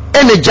man,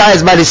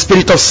 energized by the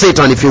spirit of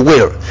Satan, if you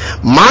will,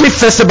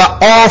 manifested by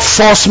all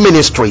false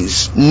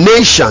ministries,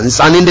 nations,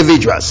 and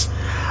individuals.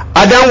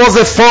 Adam was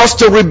the first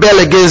to rebel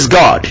against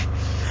God,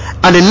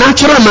 and the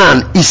natural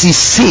man is his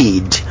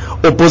seed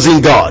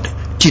opposing God.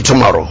 till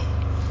tomorrow.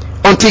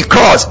 Until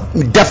cross,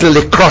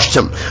 definitely crushed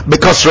him.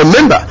 Because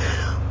remember,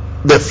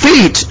 the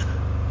feet,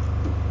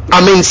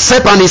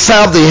 Satan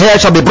himself, the hair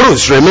shall be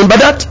bruised. Remember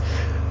that?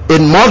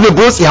 It must be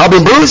bruised, it has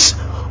been bruised.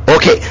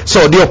 Okay,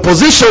 so the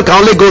opposition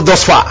can only go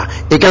thus far.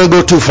 It can't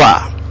go too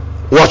far.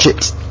 Watch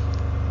it.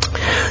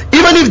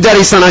 Even if there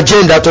is an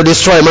agenda to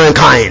destroy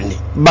mankind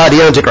by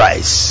the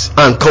Antichrist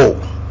and co,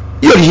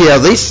 you'll hear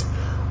this.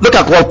 Look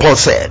at what Paul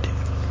said.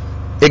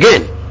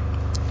 Again,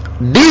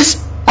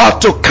 this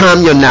ought to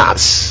calm your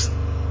nerves.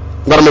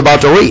 What I'm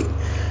about to read.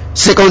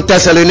 2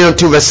 Thessalonians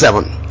 2 verse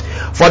 7.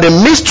 For the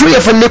mystery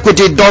of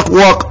iniquity doth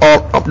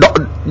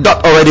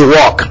already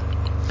work.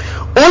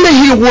 Only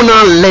he who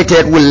now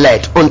letteth will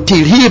let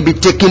until he be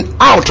taken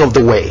out of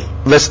the way.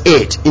 Verse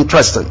 8.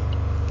 Interesting.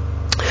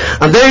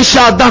 And then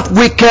shall that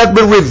wicked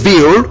be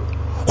revealed,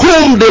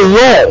 whom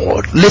the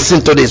Lord,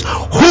 listen to this,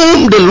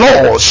 whom the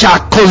Lord shall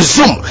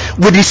consume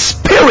with the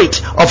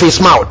spirit of his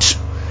mouth,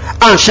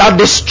 and shall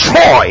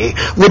destroy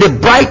with the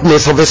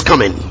brightness of his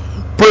coming.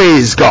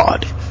 Praise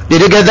God.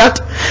 Did you get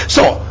that?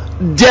 So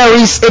there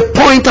is a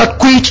point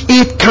at which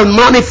it can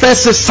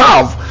manifest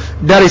itself.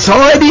 There is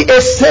already a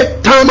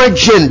set time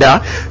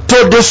agenda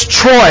to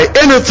destroy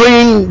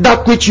anything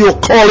that which you're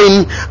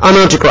calling an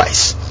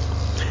Antichrist.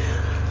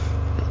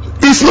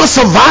 It's not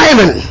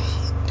surviving.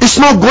 It's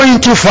not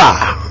going too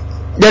far.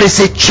 There is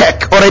a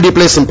check already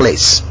placed in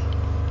place.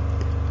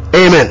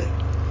 Amen.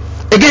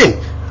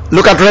 Again,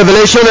 look at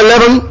Revelation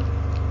 11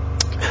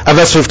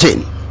 verse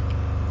 15.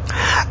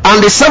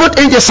 And the seventh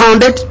angel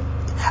sounded,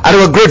 and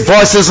there were great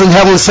voices in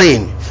heaven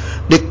saying,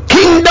 the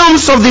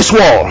kingdoms of this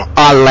world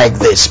are like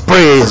this.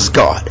 Praise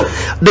God.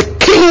 The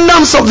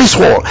kingdoms of this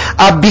world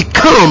are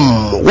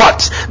become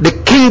what? The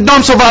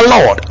kingdoms of our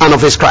Lord and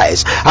of his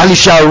Christ, and he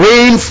shall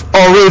reign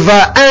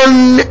forever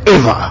and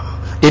ever.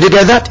 Did you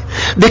get that?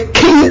 The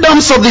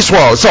kingdoms of this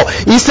world. So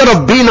instead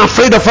of being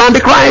afraid of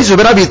Antichrist, you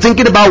better be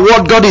thinking about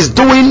what God is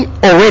doing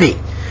already.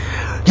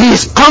 He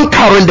is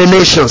conquering the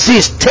nations. He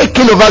is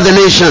taking over the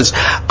nations.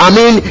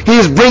 He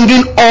is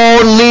bringing all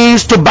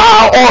knees to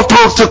bow, all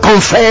tongues to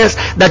confess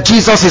that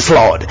Jesus is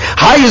Lord.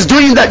 How he is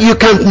doing that, you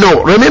can't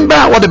know. Remember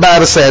what the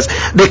Bible says.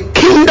 The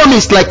kingdom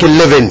is like a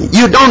leaven.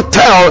 You can't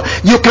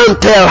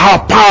tell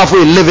how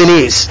powerful a leaven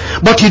is.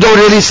 But you don't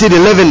really see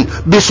the leaven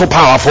be so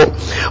powerful.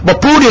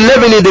 But put the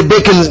leaven in the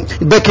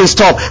baking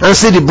stove and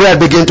see the bread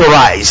begin to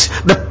rise.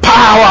 The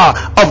power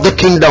of the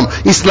kingdom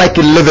is like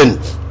a leaven.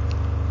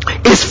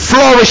 It's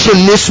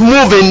flourishing, it's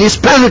moving, it's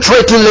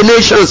penetrating the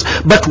nations,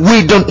 but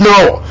we don't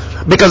know,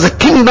 because the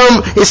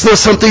kingdom is not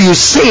something you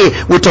see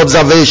with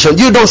observation.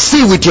 You don't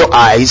see with your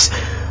eyes.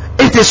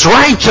 It is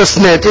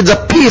righteousness, it's the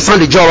peace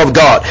and the joy of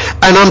God.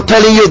 And I'm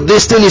telling you,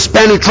 this thing is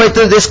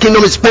penetrating, this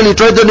kingdom is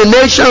penetrating the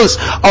nations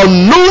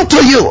unknown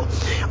to you.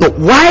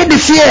 Why the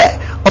fear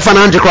of an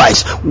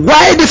Antichrist?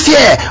 Why the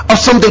fear of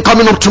something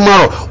coming up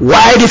tomorrow?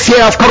 Why the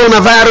fear of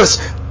coronavirus?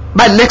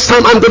 But next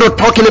time I'm going to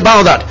talking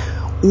about that.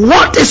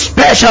 What is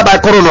special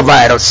about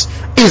coronavirus?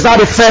 Is that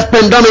the first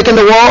pandemic in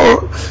the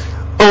world?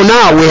 Oh,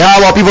 now we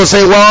have our people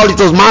saying, well, it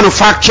was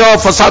manufactured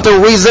for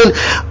certain reason.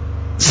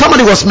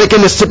 Somebody was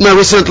making a statement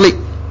recently,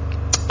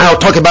 I'll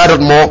talk about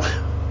it more,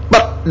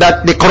 but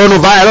that the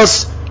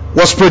coronavirus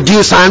was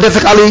produced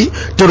scientifically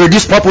to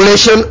reduce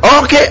population.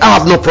 Okay, I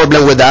have no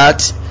problem with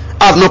that.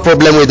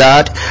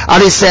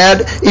 And he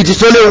said it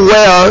is only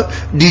where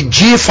the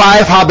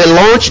G5 have been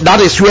launched,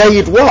 that is where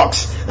it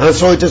works. And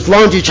so it is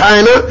launched in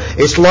China,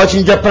 it's launched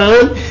in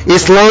Japan,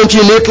 it's launched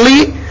in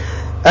Italy.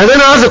 And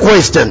then I ask the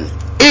question,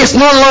 it's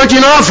not launched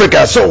in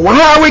Africa, so why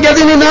are we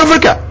getting in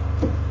Africa?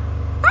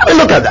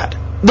 Look at that.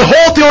 The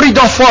whole theory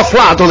does fall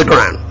flat on the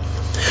ground.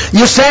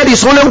 You said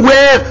it's only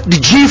where the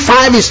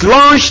G5 is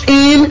launched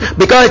in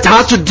because it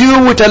has to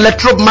do with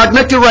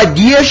electromagnetic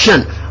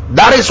radiation.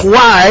 That is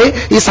why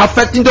it's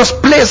affecting those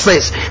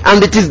places,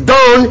 and it is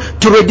done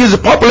to reduce the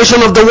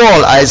population of the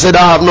world. I said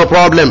I have no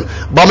problem,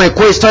 but my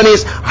question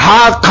is,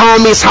 how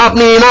come it's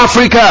happening in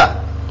Africa?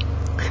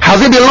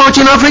 Has it been launched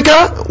in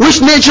Africa?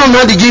 Which nation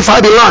had the G5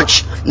 been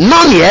launched?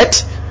 None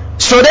yet.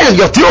 So then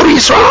your theory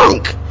is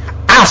wrong,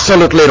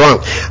 absolutely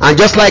wrong. And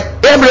just like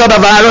every other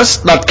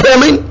virus that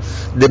came in,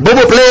 the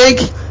bubble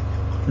plague,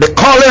 the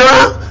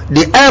cholera,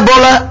 the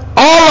Ebola,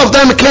 all of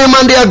them came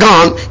and they are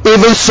gone.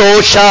 Even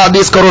so shall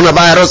this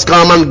coronavirus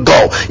come and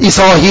go. It's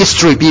all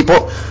history,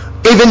 people.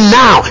 Even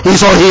now,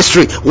 it's all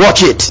history.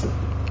 Watch it.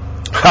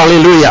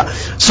 Hallelujah.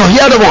 So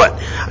hear the word.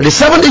 The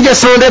seventh angel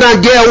sounded,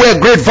 and there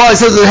were great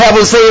voices in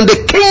heaven saying,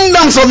 the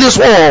kingdoms of this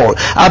world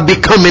are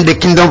becoming the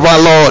kingdom of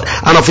our Lord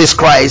and of his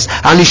Christ,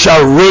 and he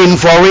shall reign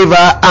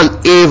forever and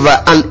ever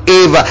and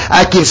ever.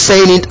 I keep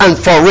saying it, and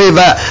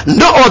forever.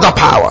 No other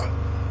power.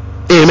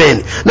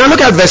 Amen. Now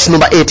look at verse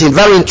number 18.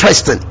 Very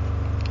interesting.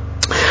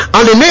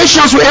 And the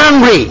nations were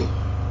angry,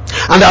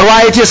 and the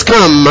rioters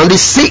come, and the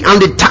sick,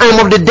 and the time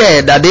of the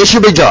dead, that they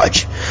should be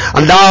judged.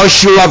 And thou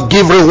shalt have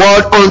give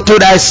reward unto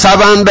thy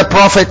servant the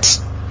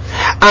prophets,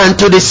 and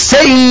to the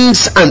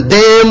saints, and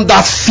them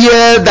that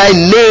fear thy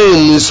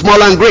name,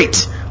 small and great.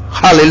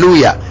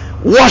 Hallelujah.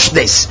 Watch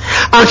this.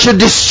 And shall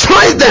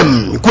destroy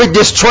them which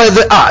destroy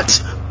the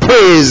earth.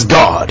 Praise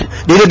God.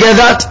 Did you get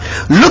that?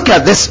 Look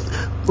at this.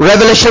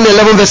 Revelation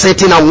 11 verse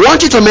 18. I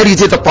want you to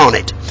meditate upon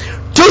it.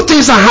 Two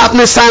things are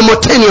happening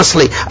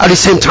simultaneously at the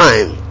same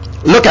time.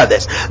 Look at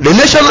this. The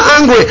nation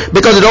are angry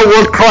because they don't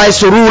want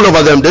Christ to rule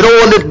over them. They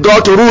don't want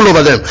God to rule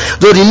over them.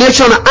 So the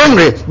nation are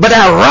angry, but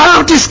a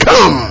wrath is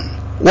come.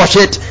 Watch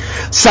it.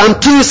 Psalm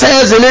 2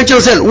 says, the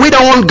nation said, we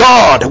don't want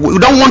God. We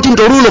don't want him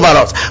to rule over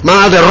us.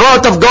 Now the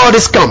wrath of God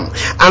is come.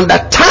 And the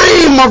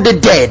time of the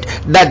dead,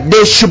 that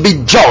they should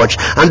be judged,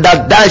 and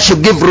that thou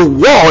should give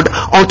reward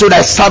unto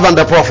thy servant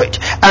the prophet,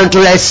 and to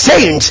thy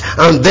saints,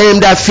 and them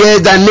that fear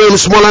thy name,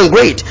 small and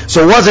great.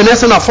 So what's the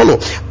next thing that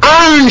follow?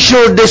 And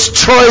shall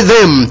destroy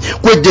them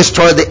which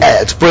destroy the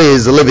earth.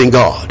 Praise the living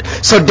God.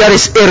 So there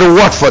is a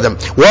reward for them.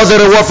 What's the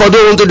reward for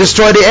those who want to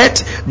destroy the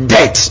earth?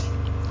 Death.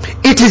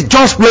 It is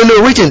just plainly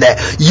written there.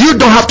 You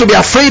don't have to be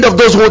afraid of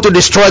those who want to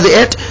destroy the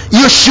earth.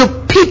 You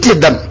should pity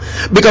them,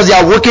 because they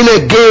are working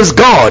against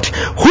God.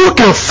 Who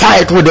can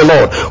fight with the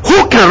Lord?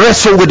 Who can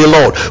wrestle with the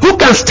Lord? Who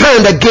can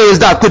stand against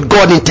that which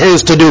God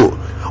intends to do?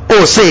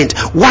 Oh saint,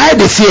 why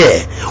the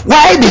fear?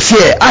 Why the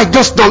fear? I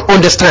just don't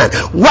understand.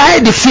 Why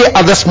the fear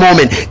at this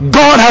moment?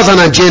 God has an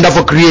agenda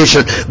for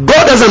creation.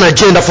 God has an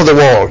agenda for the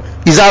world.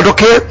 Is that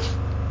okay?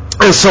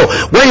 And so,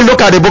 when you look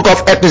at the book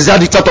of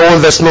Ecclesiastes chapter 1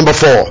 verse number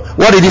 4,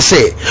 what did he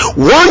say?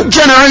 One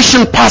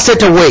generation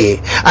passeth away,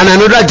 and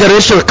another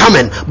generation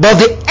coming, but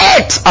the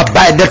earth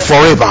abideth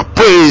forever.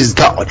 Praise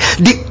God.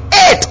 The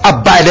earth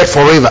abideth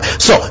forever.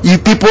 So,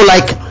 you people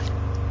like,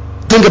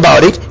 think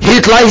about it.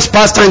 Hitler is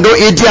past and gone.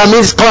 Idi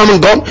Amin is come and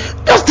gone.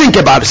 Just think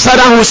about it.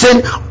 Saddam Hussein,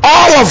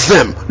 all of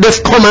them,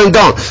 they've come and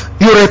gone.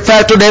 You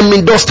refer to them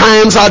in those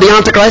times as the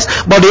Antichrist,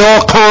 but they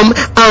all come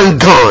and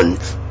gone.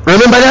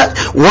 Remember that?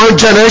 One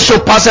generation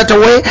passeth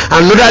away,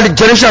 another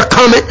generation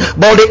cometh,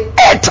 but the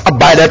earth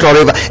abideth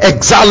forever.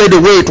 Exactly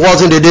the way it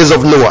was in the days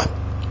of Noah.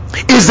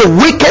 It's the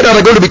wicked that are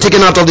going to be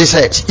taken out of this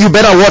earth. You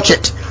better watch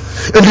it.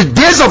 In the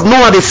days of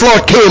Noah, the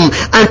flood came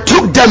and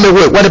took them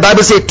away. When the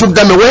Bible says took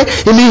them away,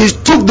 it means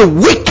it took the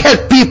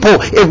wicked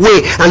people away,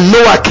 and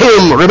Noah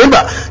came.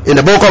 Remember, in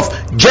the book of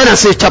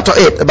Genesis chapter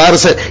 8, the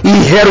Bible said he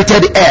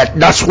inherited the earth.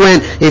 That's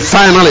when he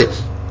finally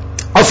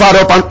offered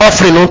up an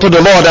offering unto the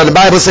Lord, and the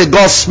Bible said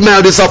God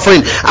smelled this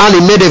offering, and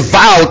he made a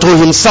vow to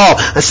himself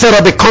and set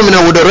up a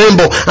covenant with the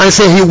rainbow, and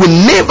said he will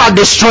never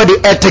destroy the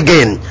earth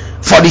again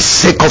for the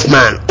sake of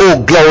man.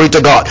 Oh, glory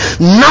to God.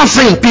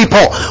 Nothing,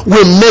 people,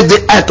 will make the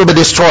earth to be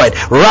destroyed.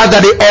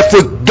 Rather, the earth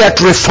will get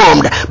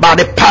reformed by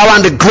the power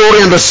and the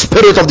glory and the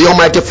spirit of the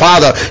Almighty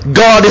Father.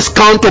 God is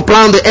come to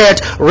plant the earth.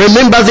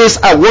 Remember this.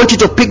 I want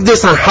you to pick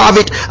this and have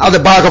it at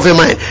the back of your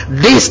mind.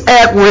 This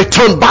earth will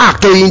return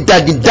back to the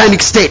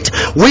Edenic state.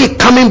 We're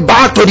coming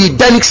back to the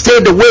Edenic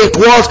state the way it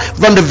was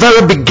from the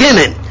very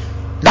beginning.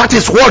 That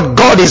is what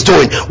God is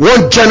doing.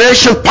 One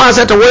generation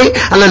passeth away,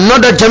 and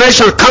another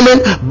generation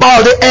coming,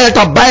 but the earth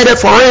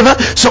abideth forever.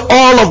 So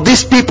all of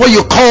these people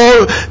you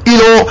call,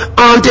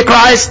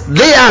 Antichrist,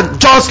 they are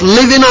just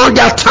living out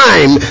their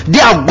time. They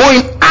are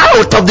going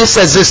out of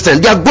this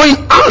existence. They are going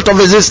out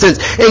of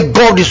existence, and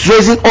God is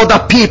raising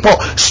other people,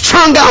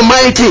 stronger and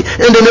mighty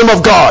in the name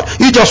of God.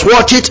 You just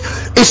watch it.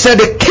 It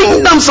said the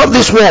kingdoms of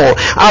this world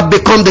have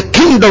become the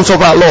kingdoms of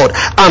our Lord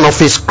and of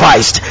his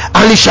Christ,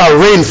 and he shall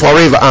reign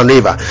forever and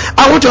ever.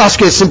 I want to ask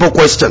you a simple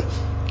question.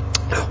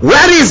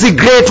 Where is the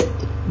great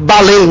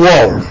Berlin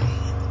Wall?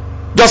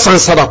 Just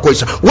answer that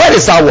question. Where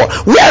is that wall?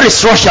 Where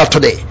is Russia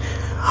today?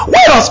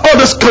 Where are all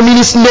those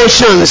communist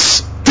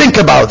nations? Think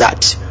about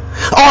that.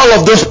 All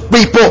of those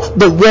people,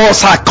 the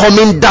walls are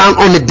coming down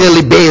on a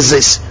daily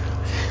basis.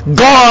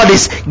 God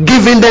is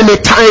giving them a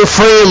time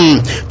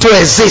frame to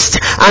exist,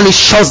 and he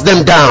shuts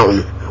them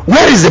down.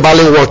 Where is the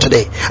Berlin Wall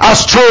today? How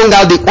strong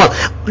are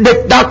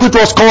that which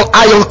was called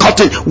Iron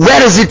Curtain?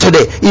 Where is it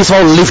today? It's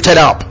all lifted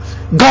up.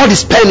 God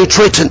is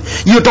penetrating.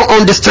 You don't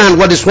understand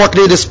what is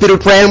working in the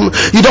spirit realm.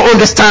 You don't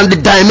understand the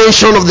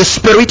dimension of the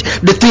spirit,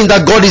 the thing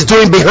that God is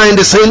doing behind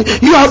the scene.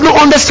 You have no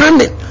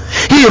understanding.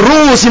 He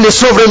rules in a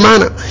sovereign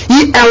manner.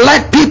 He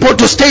elects people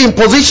to stay in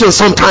position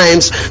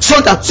sometimes, so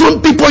that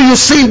some people you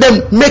see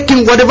them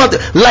making whatever,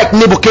 like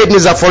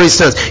Nebuchadnezzar, for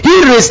instance. He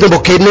raised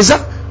Nebuchadnezzar.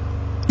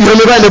 You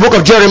remember in the book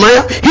of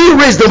Jeremiah, he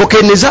raised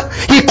Nebuchadnezzar.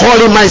 He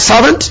called him my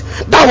servant.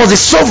 That was the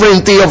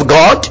sovereignty of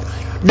God.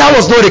 That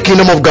was not the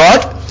kingdom of God.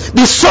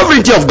 The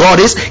sovereignty of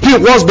God is he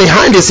was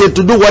behind the scene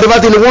to do whatever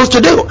thing he wants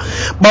to do.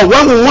 But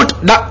when we want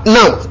that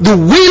now, the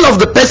will of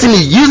the person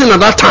he's using at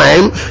that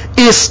time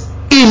is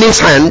in his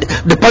hand.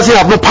 The person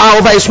have no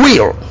power over his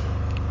will.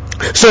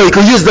 So he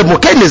could use the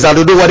Nebuchadnezzar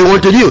to do what he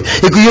wanted to do.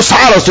 He could use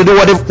Cyrus to do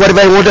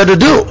whatever he wanted to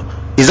do.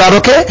 Is that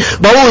okay?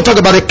 But when we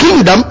talk about a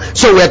kingdom,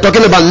 so we are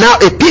talking about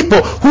now a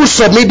people who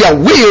submit their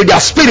will, their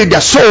spirit,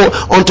 their soul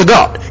unto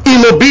God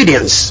in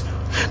obedience.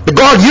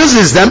 God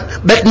uses them,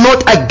 but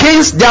not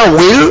against their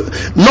will,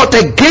 not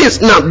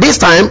against. Now this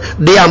time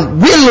they are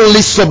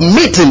willingly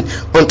submitting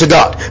unto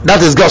God.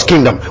 That is God's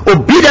kingdom.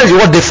 Obedience is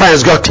what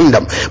defines God's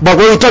kingdom. But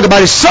when we talk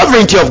about the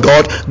sovereignty of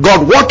God,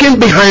 God working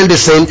behind the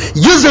scene,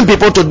 using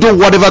people to do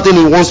whatever thing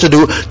he wants to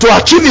do to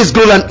achieve his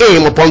goal and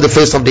aim upon the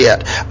face of the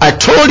earth. I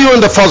told you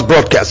in the first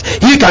broadcast,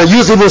 he can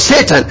use even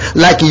Satan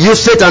like he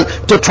used Satan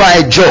to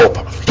try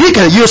Job. He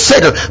can use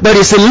Satan, but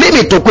it's a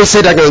limit to which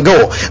Satan can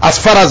go. As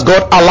far as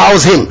God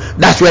allows him,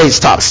 that's where he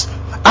stops.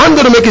 I'm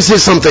going to make you see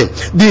something.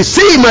 The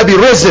sea might be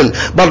risen,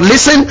 but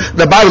listen,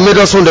 the Bible made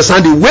us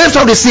understand the waves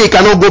of the sea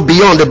cannot go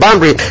beyond the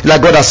boundary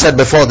like God has set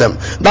before them.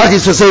 That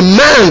is to say,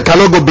 man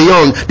cannot go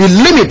beyond the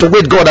limit to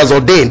which God has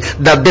ordained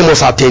that they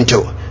must attain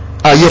to.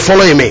 Are you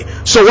following me?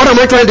 So what am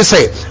I trying to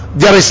say?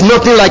 There is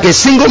nothing like a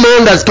single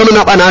man that's coming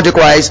up an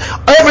Antichrist.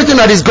 Everything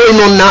that is going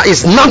on now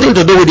is nothing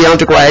to do with the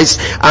Antichrist.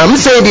 I'm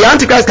saying the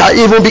Antichrist can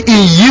even be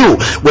in you.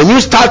 When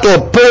you start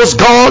to oppose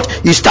God,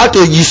 you start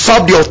to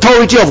usurp the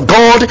authority of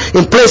God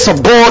in place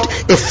of God,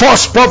 a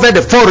false prophet,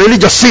 a false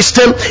religious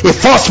system, a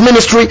false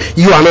ministry,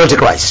 you are an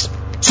Antichrist.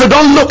 So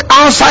don't look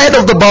outside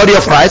of the body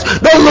of Christ.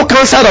 Don't look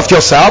outside of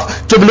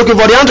yourself to be looking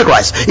for the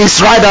Antichrist. It's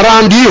right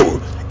around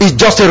you. It's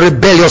just a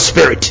rebellious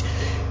spirit.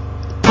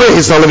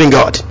 Praise the living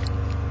God.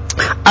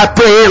 I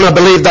pray and I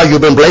believe that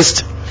you've been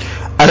blessed,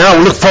 and I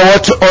will look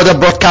forward to other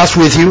broadcasts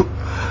with you.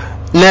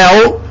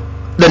 Now,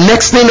 the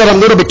next thing that I'm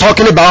going to be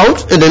talking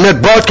about in the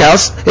next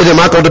broadcast is the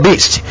mark of the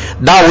beast.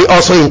 That will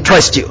also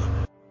interest you.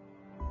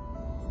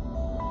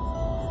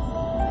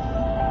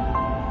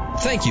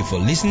 Thank you for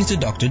listening to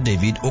Dr.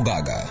 David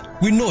Ogaga.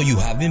 We know you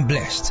have been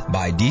blessed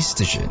by this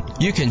station.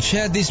 You can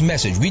share this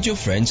message with your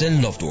friends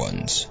and loved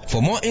ones.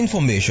 For more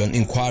information,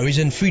 inquiries,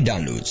 and free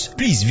downloads,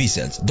 please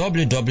visit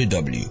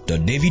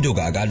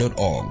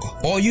www.davidogaga.org,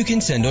 or you can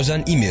send us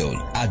an email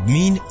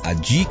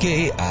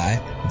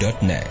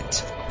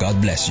admin@gkai.net.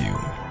 God bless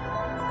you.